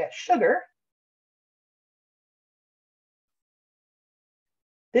we look at sugar.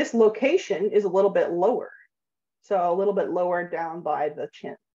 This location is a little bit lower. So a little bit lower down by the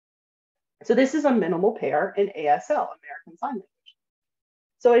chin. So this is a minimal pair in ASL, American Sign Language.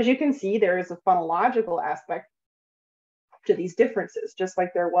 So as you can see, there is a phonological aspect to these differences, just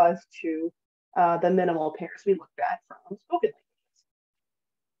like there was to the minimal pairs we looked at from spoken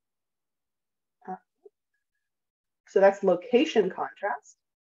languages. So that's location contrast.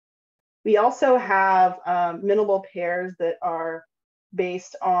 We also have minimal pairs that are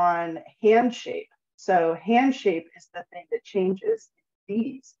based on hand shape. So hand shape is the thing that changes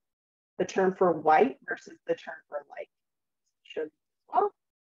these. The term for white versus the term for light. Show you as well.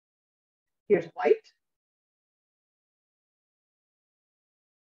 Here's white.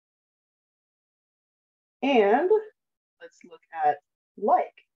 And let's look at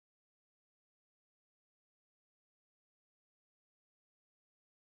like.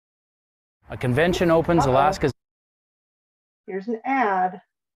 A convention opens Alaska's. Here's an ad.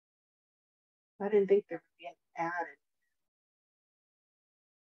 I didn't think there would be an ad.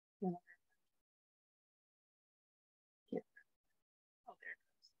 Oh, there it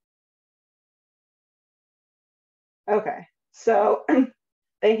goes. Okay, so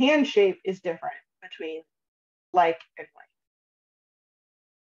the hand shape is different between like and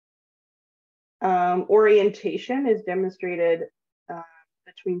like. Orientation is demonstrated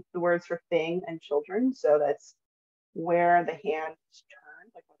between the words for thing and children. So that's where the hand is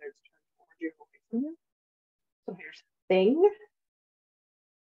turned, like whether it's turned toward you or away from you. So here's thing.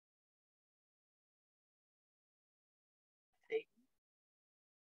 Thing.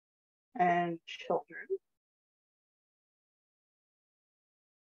 And children.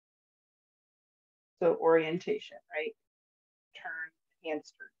 So orientation, right? Turn,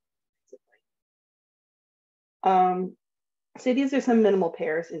 hands turn, basically. So these are some minimal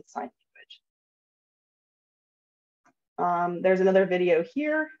pairs in sign language. There's another video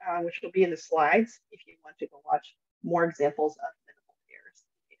here, which will be in the slides if you want to go watch more examples of minimal pairs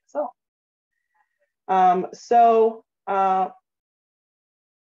in ASL.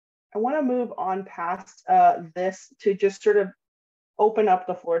 I want to move on past this to just sort of open up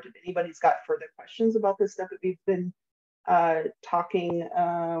the floor to if anybody's got further questions about this stuff that we've been talking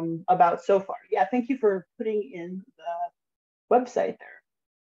about so far. Yeah, thank you for putting in the website there,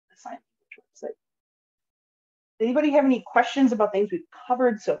 the sign language website. Does anybody have any questions about things we've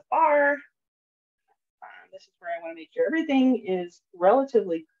covered so far? This is where I want to make sure everything is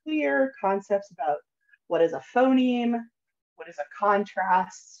relatively clear. Concepts about what is a phoneme, what is a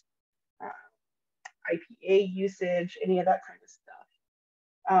contrast, IPA usage, any of that kind of stuff.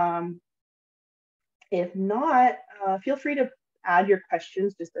 If not, feel free to add your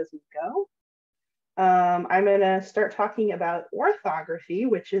questions just as we go. I'm going to start talking about orthography,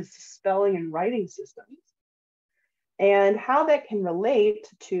 which is spelling and writing systems, and how that can relate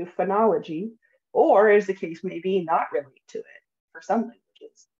to phonology, or as the case may be, not relate to it for some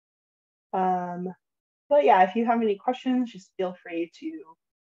languages. But yeah, if you have any questions, just feel free to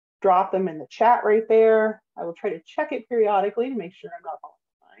drop them in the chat right there. I will try to check it periodically to make sure I'm not falling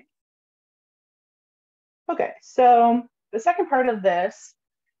behind. Okay, so the second part of this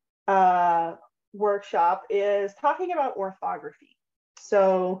workshop is talking about orthography.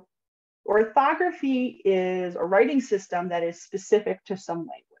 So Orthography is a writing system that is specific to some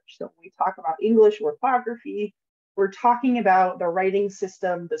language. So when we talk about English orthography, we're talking about the writing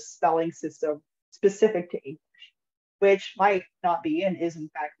system, the spelling system specific to English, which might not be and is in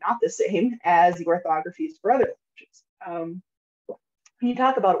fact not the same as the orthographies for other languages. When you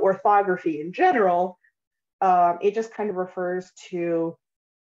talk about orthography in general, it just kind of refers to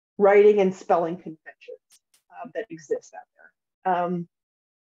writing and spelling conventions that exist out there.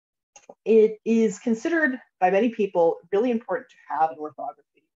 It is considered by many people really important to have an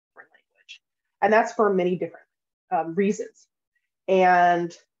orthography for language, and that's for many different reasons.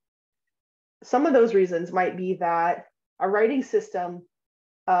 And some of those reasons might be that a writing system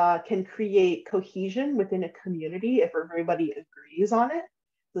can create cohesion within a community if everybody agrees on it.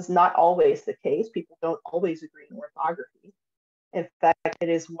 This is not always the case. People don't always agree on orthography. In fact, it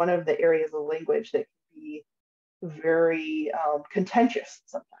is one of the areas of language that can be very contentious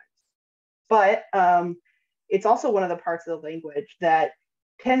sometimes. But it's also one of the parts of the language that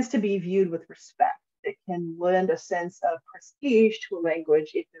tends to be viewed with respect. It can lend a sense of prestige to a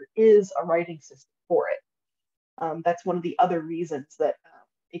language if there is a writing system for it. That's one of the other reasons that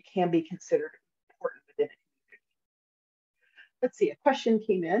it can be considered important within a community. Let's see, a question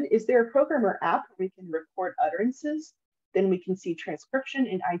came in. Is there a program or app where we can record utterances? Then we can see transcription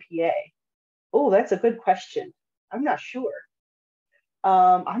in IPA. Oh, that's a good question. I'm not sure.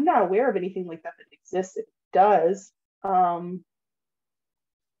 I'm not aware of anything like that that exists. If it does,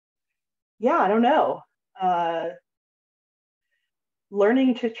 yeah, I don't know.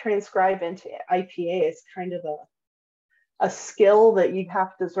 Learning to transcribe into IPA is kind of a skill that you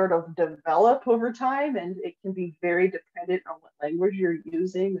have to sort of develop over time, and it can be very dependent on what language you're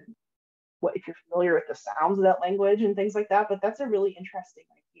using and what, if you're familiar with the sounds of that language and things like that. But that's a really interesting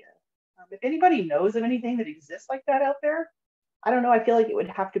idea. If anybody knows of anything that exists like that out there, I don't know. I feel like it would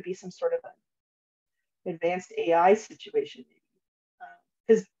have to be some sort of an advanced AI situation, maybe.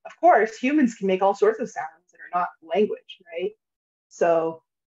 Because, of course, humans can make all sorts of sounds that are not language, right? So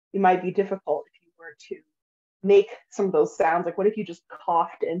it might be difficult if you were to make some of those sounds. Like, what if you just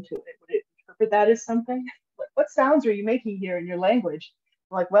coughed into it? Would it interpret that as something? What sounds are you making here in your language?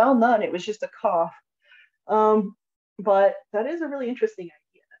 I'm like, well, none. It was just a cough. But that is a really interesting idea.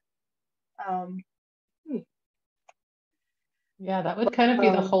 Yeah, that would kind of be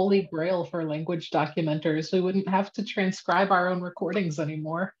the holy grail for language documenters. We wouldn't have to transcribe our own recordings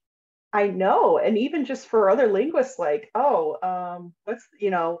anymore. I know. And even just for other linguists, like, what's,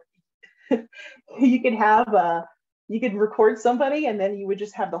 you could have, you could record somebody and then you would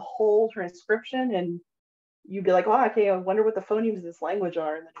just have the whole transcription and you'd be like, oh, okay, I wonder what the phonemes of this language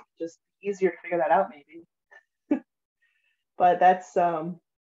are. And then it's just easier to figure that out maybe. But that's,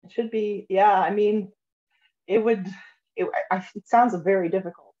 it should be, yeah, I mean, it sounds very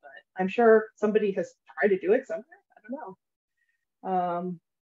difficult, but I'm sure somebody has tried to do it somewhere. I don't know.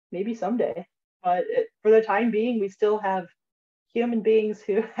 Maybe someday. But for the time being, we still have human beings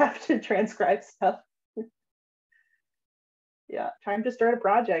who have to transcribe stuff. Yeah, time to start a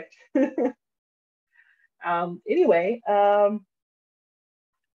project. Anyway, back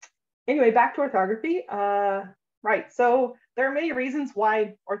to orthography. Right, so there are many reasons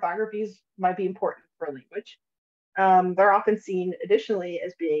why orthographies might be important for a language. They're often seen additionally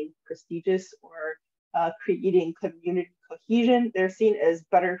as being prestigious or creating community cohesion. They're seen as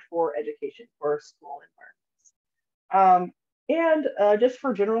better for education, for school environments. And just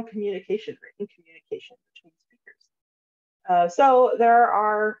for general communication, written communication between speakers. So there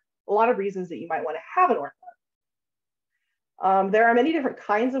are a lot of reasons that you might want to have an orthography. There are many different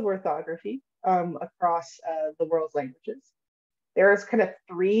kinds of orthography across the world's languages. There's kind of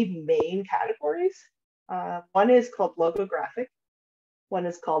three main categories. One is called logographic, one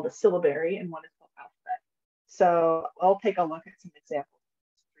is called a syllabary, and one is called alphabet. So I'll take a look at some examples of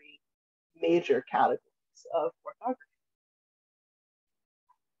these three major categories of orthography.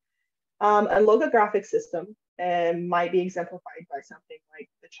 A logographic system might be exemplified by something like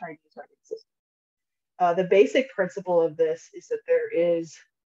the Chinese writing system. The basic principle of this is that there is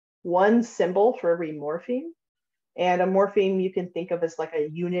one symbol for every morpheme, and a morpheme you can think of as like a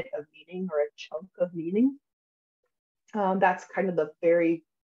unit of meaning or a chunk of meaning. That's kind of the very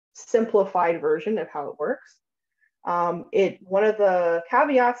simplified version of how it works. One of the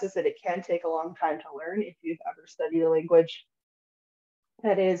caveats is that it can take a long time to learn if you've ever studied a language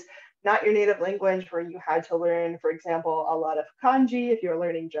that is not your native language, where you had to learn, for example, a lot of kanji if you're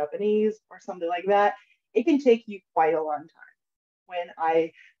learning Japanese or something like that. It can take you quite a long time. When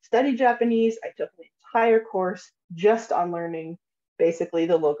I studied Japanese, I took an entire course just on learning basically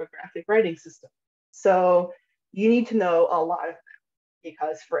the logographic writing system. So you need to know a lot of them.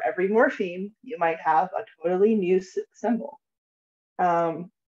 because for every morpheme, you might have a totally new symbol.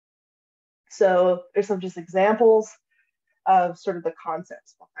 So there's some just examples of sort of the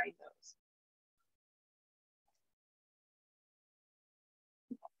concepts behind those.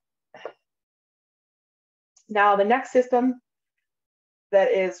 Now, the next system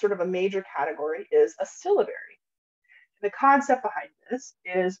that is sort of a major category is a syllabary. The concept behind this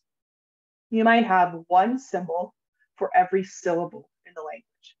is you might have one symbol for every syllable in the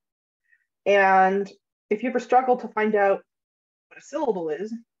language. And if you ever struggle to find out what a syllable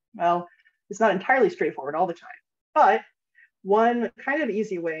is, well, it's not entirely straightforward all the time. But one kind of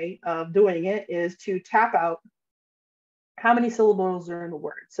easy way of doing it is to tap out how many syllables are in the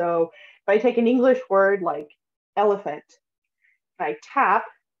word. So if I take an English word like elephant, I tap,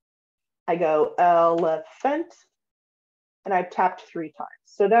 I go elephant, and I've tapped 3 times.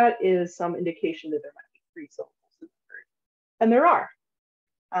 So that is some indication that there might be 3 syllables in the word. And there are.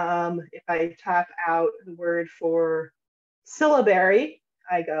 If I tap out the word for syllabary,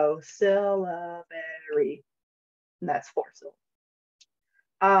 I go syllabary, and that's 4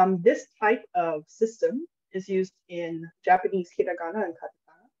 syllables. This type of system is used in Japanese hiragana and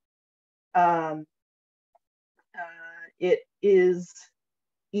katakana. It is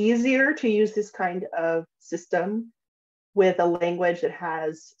easier to use this kind of system with a language that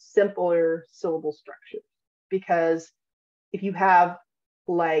has simpler syllable structures, because if you have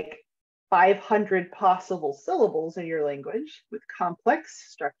like 500 possible syllables in your language with complex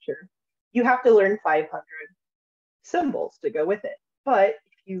structure, you have to learn 500 symbols to go with it. But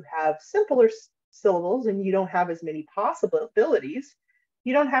if you have simpler syllables and you don't have as many possibilities,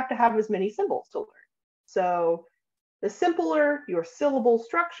 you don't have to have as many symbols to learn. So the simpler your syllable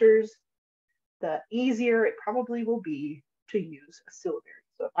structures, the easier it probably will be to use a syllabary.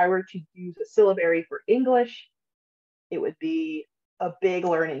 So if I were to use a syllabary for English, it would be a big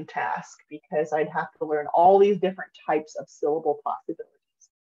learning task because I'd have to learn all these different types of syllable possibilities.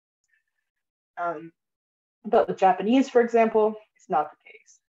 But with Japanese, for example, it's not the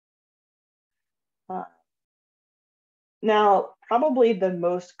case. Now, probably the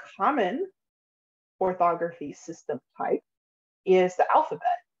most common orthography system type is the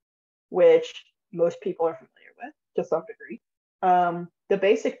alphabet, which most people are familiar with to some degree. The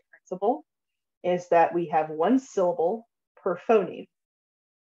basic principle is that we have one syllable per phoneme.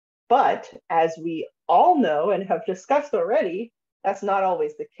 But as we all know and have discussed already, that's not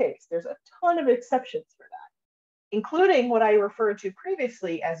always the case. There's a ton of exceptions for that, including what I referred to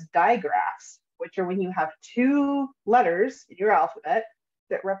previously as digraphs, which are when you have 2 letters in your alphabet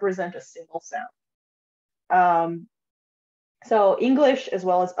that represent a single sound. So English, as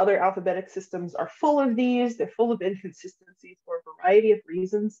well as other alphabetic systems, are full of these. They're full of inconsistencies for a variety of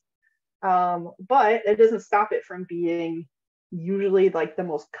reasons. But it doesn't stop it from being usually like the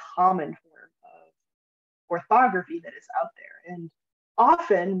most common form of orthography that is out there. And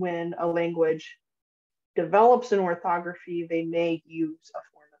often when a language develops an orthography, they may use a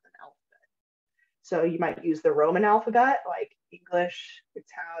form of an alphabet. So you might use the Roman alphabet, like English,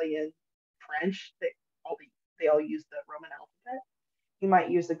 Italian, French. They all use the Roman alphabet. You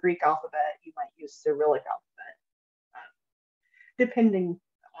might use the Greek alphabet. You might use Cyrillic alphabet, depending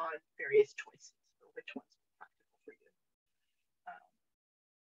on various choices for which one's practical for you.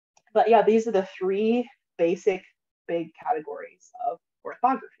 But yeah, these are the 3 basic big categories of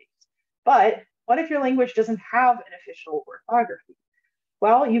orthography. But what if your language doesn't have an official orthography?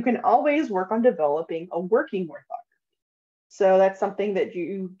 Well, you can always work on developing a working orthography. So that's something that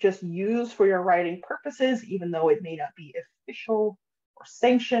you just use for your writing purposes, even though it may not be official or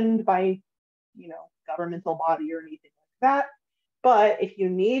sanctioned by, governmental body or anything like that. But if you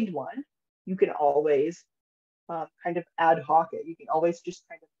need one, you can always kind of ad hoc it. You can always just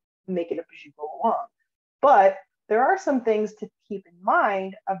kind of make it up as you go along. But there are some things to keep in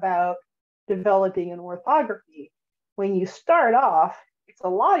mind about developing an orthography. When you start off, it's a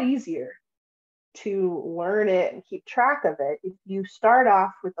lot easier to learn it and keep track of it if you start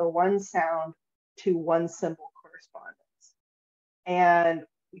off with a 1 sound to 1 symbol correspondence. And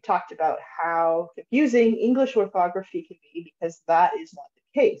we talked about how confusing English orthography can be because that is not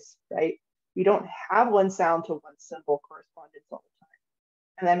the case, right? You don't have 1 sound to 1 symbol correspondence all the time.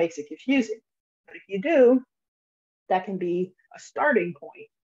 And that makes it confusing. But if you do, that can be a starting point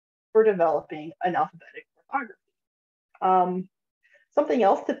for developing an alphabetic orthography. Something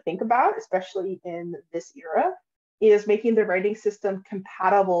else to think about, especially in this era, is making the writing system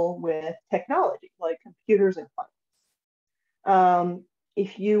compatible with technology, like computers and phones.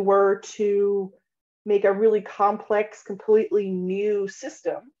 If you were to make a really complex, completely new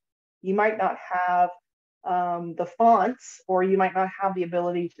system, you might not have the fonts, or you might not have the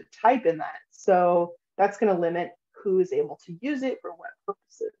ability to type in that. So that's going to limit who is able to use it for what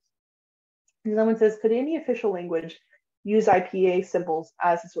purposes. And someone says, could any official language use IPA symbols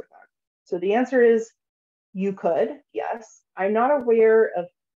as its orthography? So the answer is you could, yes. I'm not aware of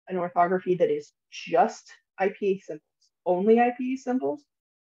an orthography that is just IPA symbols, only IPA symbols,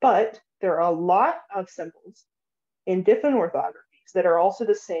 but there are a lot of symbols in different orthographies that are also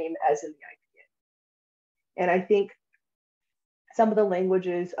the same as in the IPA. And I think some of the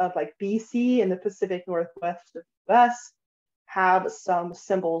languages of like BC and the Pacific Northwest of the US have some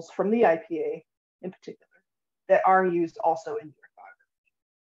symbols from the IPA in particular that are used also in the orthography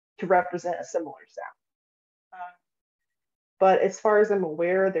to represent a similar sound. But as far as I'm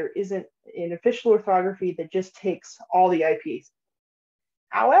aware, there isn't an official orthography that just takes all the IPAs.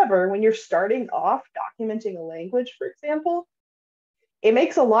 However, when you're starting off documenting a language, for example, it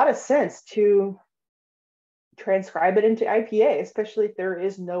makes a lot of sense to transcribe it into IPA, especially if there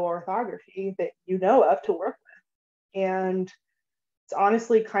is no orthography that you know of to work with. And it's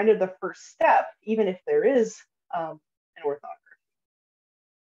honestly kind of the first step, even if there is an orthography.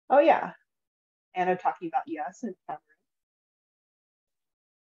 Oh yeah, and I'm talking about yes and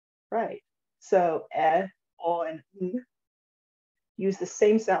right. So o, and use the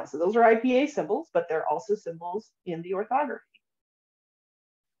same sound. So those are IPA symbols, but they're also symbols in the orthography.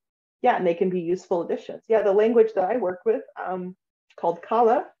 Yeah, and they can be useful additions. Yeah, the language that I work with, called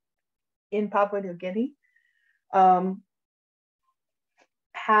Kala in Papua New Guinea, has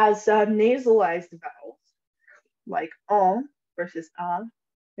nasalized vowels like on versus a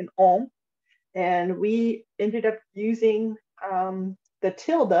and om. And we ended up using the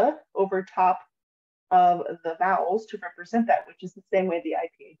tilde over top of the vowels to represent that, which is the same way the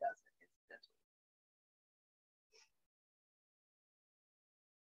IPA does it.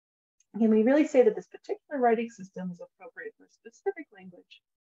 Can we really say that this particular writing system is appropriate for a specific language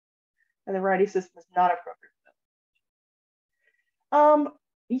and the writing system is not appropriate for that language?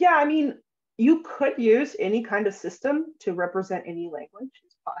 Yeah, I mean, you could use any kind of system to represent any language.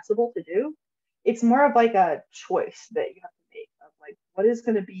 It's possible to do. It's more of like a choice that you have to make of like, what is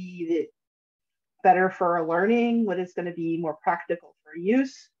going to be better for learning? What is going to be more practical for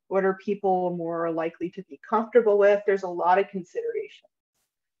use? What are people more likely to be comfortable with? There's a lot of consideration.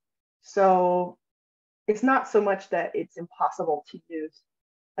 So it's not so much that it's impossible to use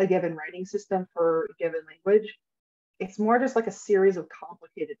a given writing system for a given language. It's more just like a series of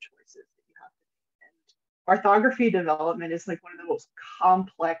complicated choices that you have to make. And orthography development is like one of the most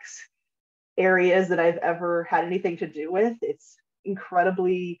complex areas that I've ever had anything to do with. It's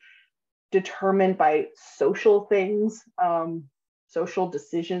incredibly determined by social things, social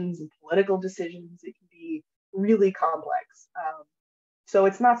decisions and political decisions. It can be really complex. So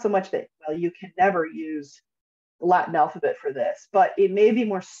it's not so much that, well, you can never use the Latin alphabet for this, but it may be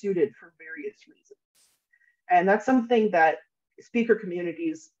more suited for various reasons. And that's something that speaker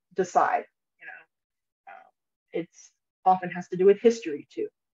communities decide, you know. It's often has to do with history too.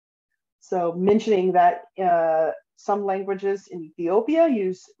 So mentioning that some languages in Ethiopia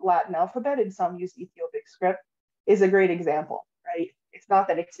use Latin alphabet and some use Ethiopic script is a great example, right? It's not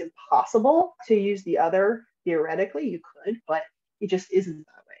that it's impossible to use the other. Theoretically, you could, but it just isn't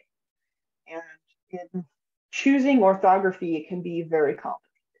that way. And in choosing orthography, it can be very complicated.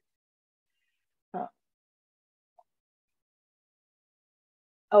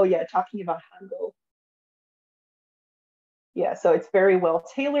 Oh yeah, talking about Hangul. Yeah, so it's very well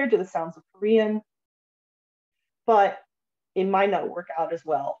tailored to the sounds of Korean, but it might not work out as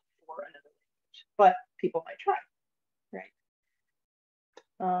well for another language, but people might try,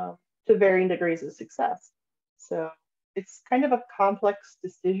 right? To varying degrees of success. So it's kind of a complex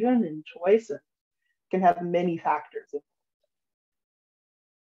decision and choice and can have many factors.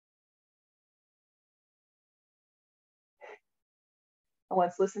 I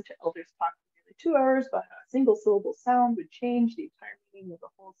once listened to elders talk for nearly 2 hours about how a single syllable sound would change the entire meaning of the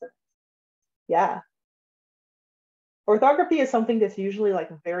whole sentence. Yeah. Orthography is something that's usually like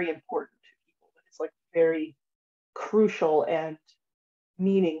very important to people, but it's like very crucial and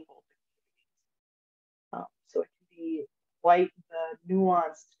meaningful. So it can be quite the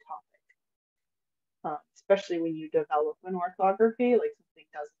nuanced topic, especially when you develop an orthography, like something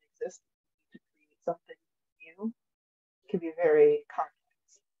doesn't exist, you need to create something new. It can be very complex.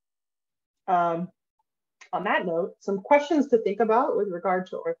 On that note, some questions to think about with regard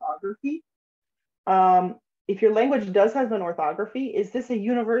to orthography. If your language does have an orthography, is this a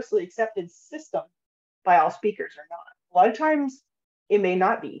universally accepted system by all speakers or not? A lot of times it may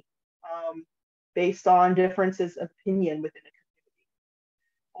not be, based on differences of opinion within a community.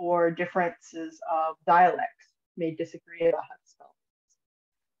 or differences of dialects may disagree about how to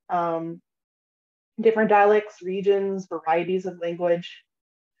spell. Different dialects, regions, varieties of language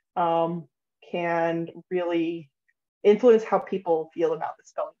can really influence how people feel about the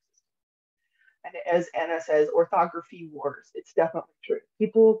spelling system. And as Anna says, orthography wars. It's definitely true.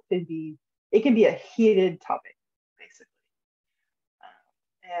 It can be a heated topic, basically,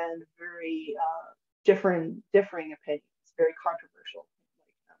 and very differing opinions, very controversial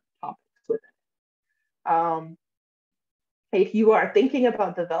topics within it. If you are thinking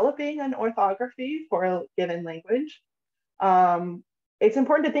about developing an orthography for a given language, it's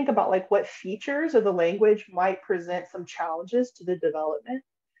important to think about like what features of the language might present some challenges to the development.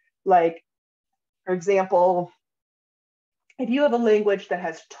 Like, for example, if you have a language that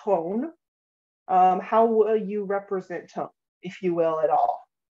has tone, how will you represent tone, if you will, at all?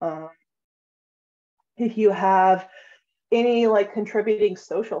 If you have any like contributing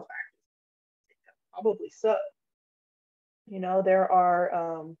social factors, probably so. You know, there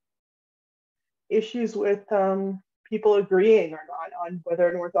are issues with people agreeing or not on whether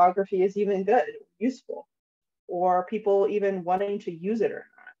an orthography is even good or useful, or people even wanting to use it or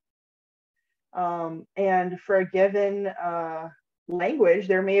not. And for a given language,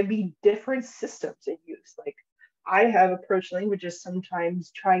 there may be different systems in use. Like, I have approached languages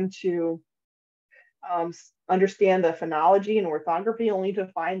sometimes trying to understand the phonology and orthography, only to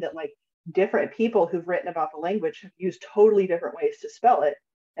find that like different people who've written about the language have used totally different ways to spell it.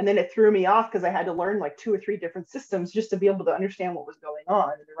 And then it threw me off because I had to learn like 2 or 3 different systems just to be able to understand what was going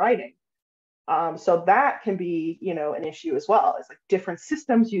on in the writing. So that can be, you know, an issue as well. It's like different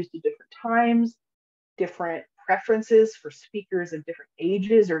systems used at different times, different preferences for speakers of different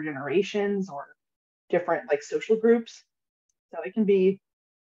ages or generations or different like social groups. So it can be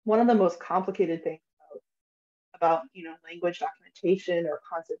one of the most complicated things about you know, language documentation or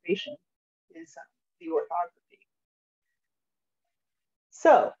conservation is the orthography.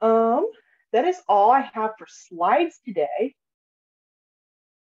 So that is all I have for slides today.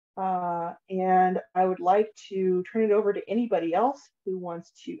 And I would like to turn it over to anybody else who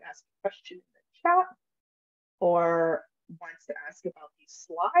wants to ask a question in the chat or wants to ask about these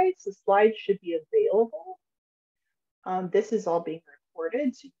slides. The slides should be available. This is all being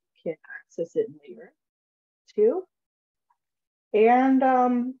recorded, so you can access it later too. And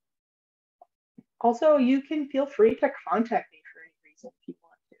also, you can feel free to contact me for any reason if you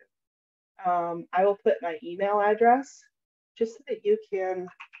want to. I will put my email address just so that you can,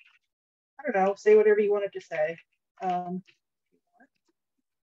 I don't know, say whatever you wanted to say.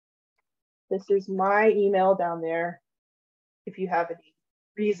 This is my email down there. If you have any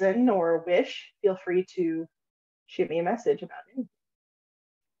reason or wish, feel free to shoot me a message about it.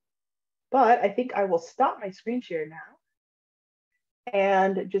 But I think I will stop my screen share now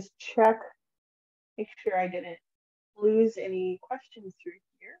and just check, make sure I didn't lose any questions through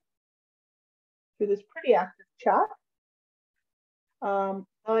here, through this pretty active chat.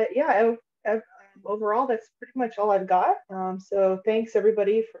 But yeah, overall, that's pretty much all I've got. So thanks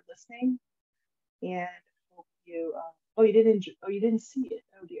everybody for listening, and hope you. Oh, you didn't see it.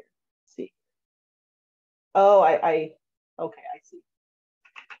 Oh dear. Let's see. Oh, okay, I see.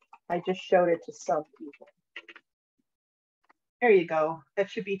 I just showed it to some people. There you go. That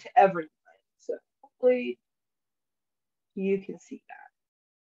should be to everyone. So hopefully you can see that.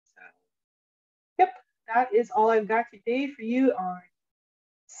 So, yep, that is all I've got today for you on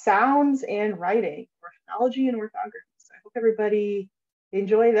sounds and writing, or phonology and orthography. So I hope everybody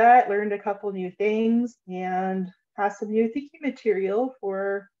enjoyed that, learned a couple new things, and has some new thinking material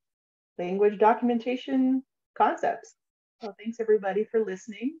for language documentation concepts. So thanks everybody for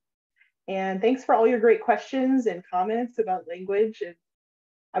listening. And thanks for all your great questions and comments about language. And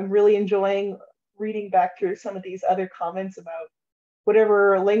I'm really enjoying reading back through some of these other comments about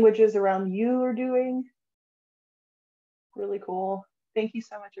whatever languages around you are doing. Really cool. Thank you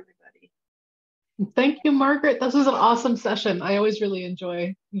so much, everybody. Thank you, Margaret. This was an awesome session. I always really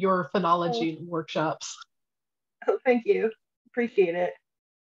enjoy your phonology workshops. Oh, thank you. Appreciate it.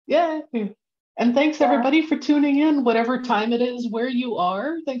 Yeah. And thanks everybody for tuning in, whatever time it is where you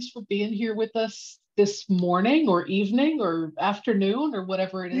are. Thanks for being here with us this morning or evening or afternoon or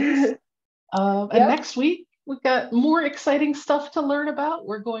whatever it is. And next week, we've got more exciting stuff to learn about.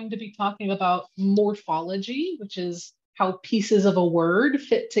 We're going to be talking about morphology, which is how pieces of a word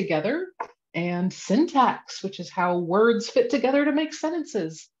fit together, and syntax, which is how words fit together to make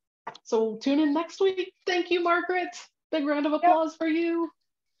sentences. So tune in next week. Thank you, Margaret. Big round of applause for you.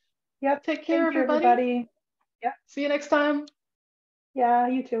 Yep. Take care, everybody. Yep. See you next time. Yeah,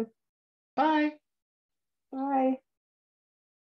 you too. Bye. Bye.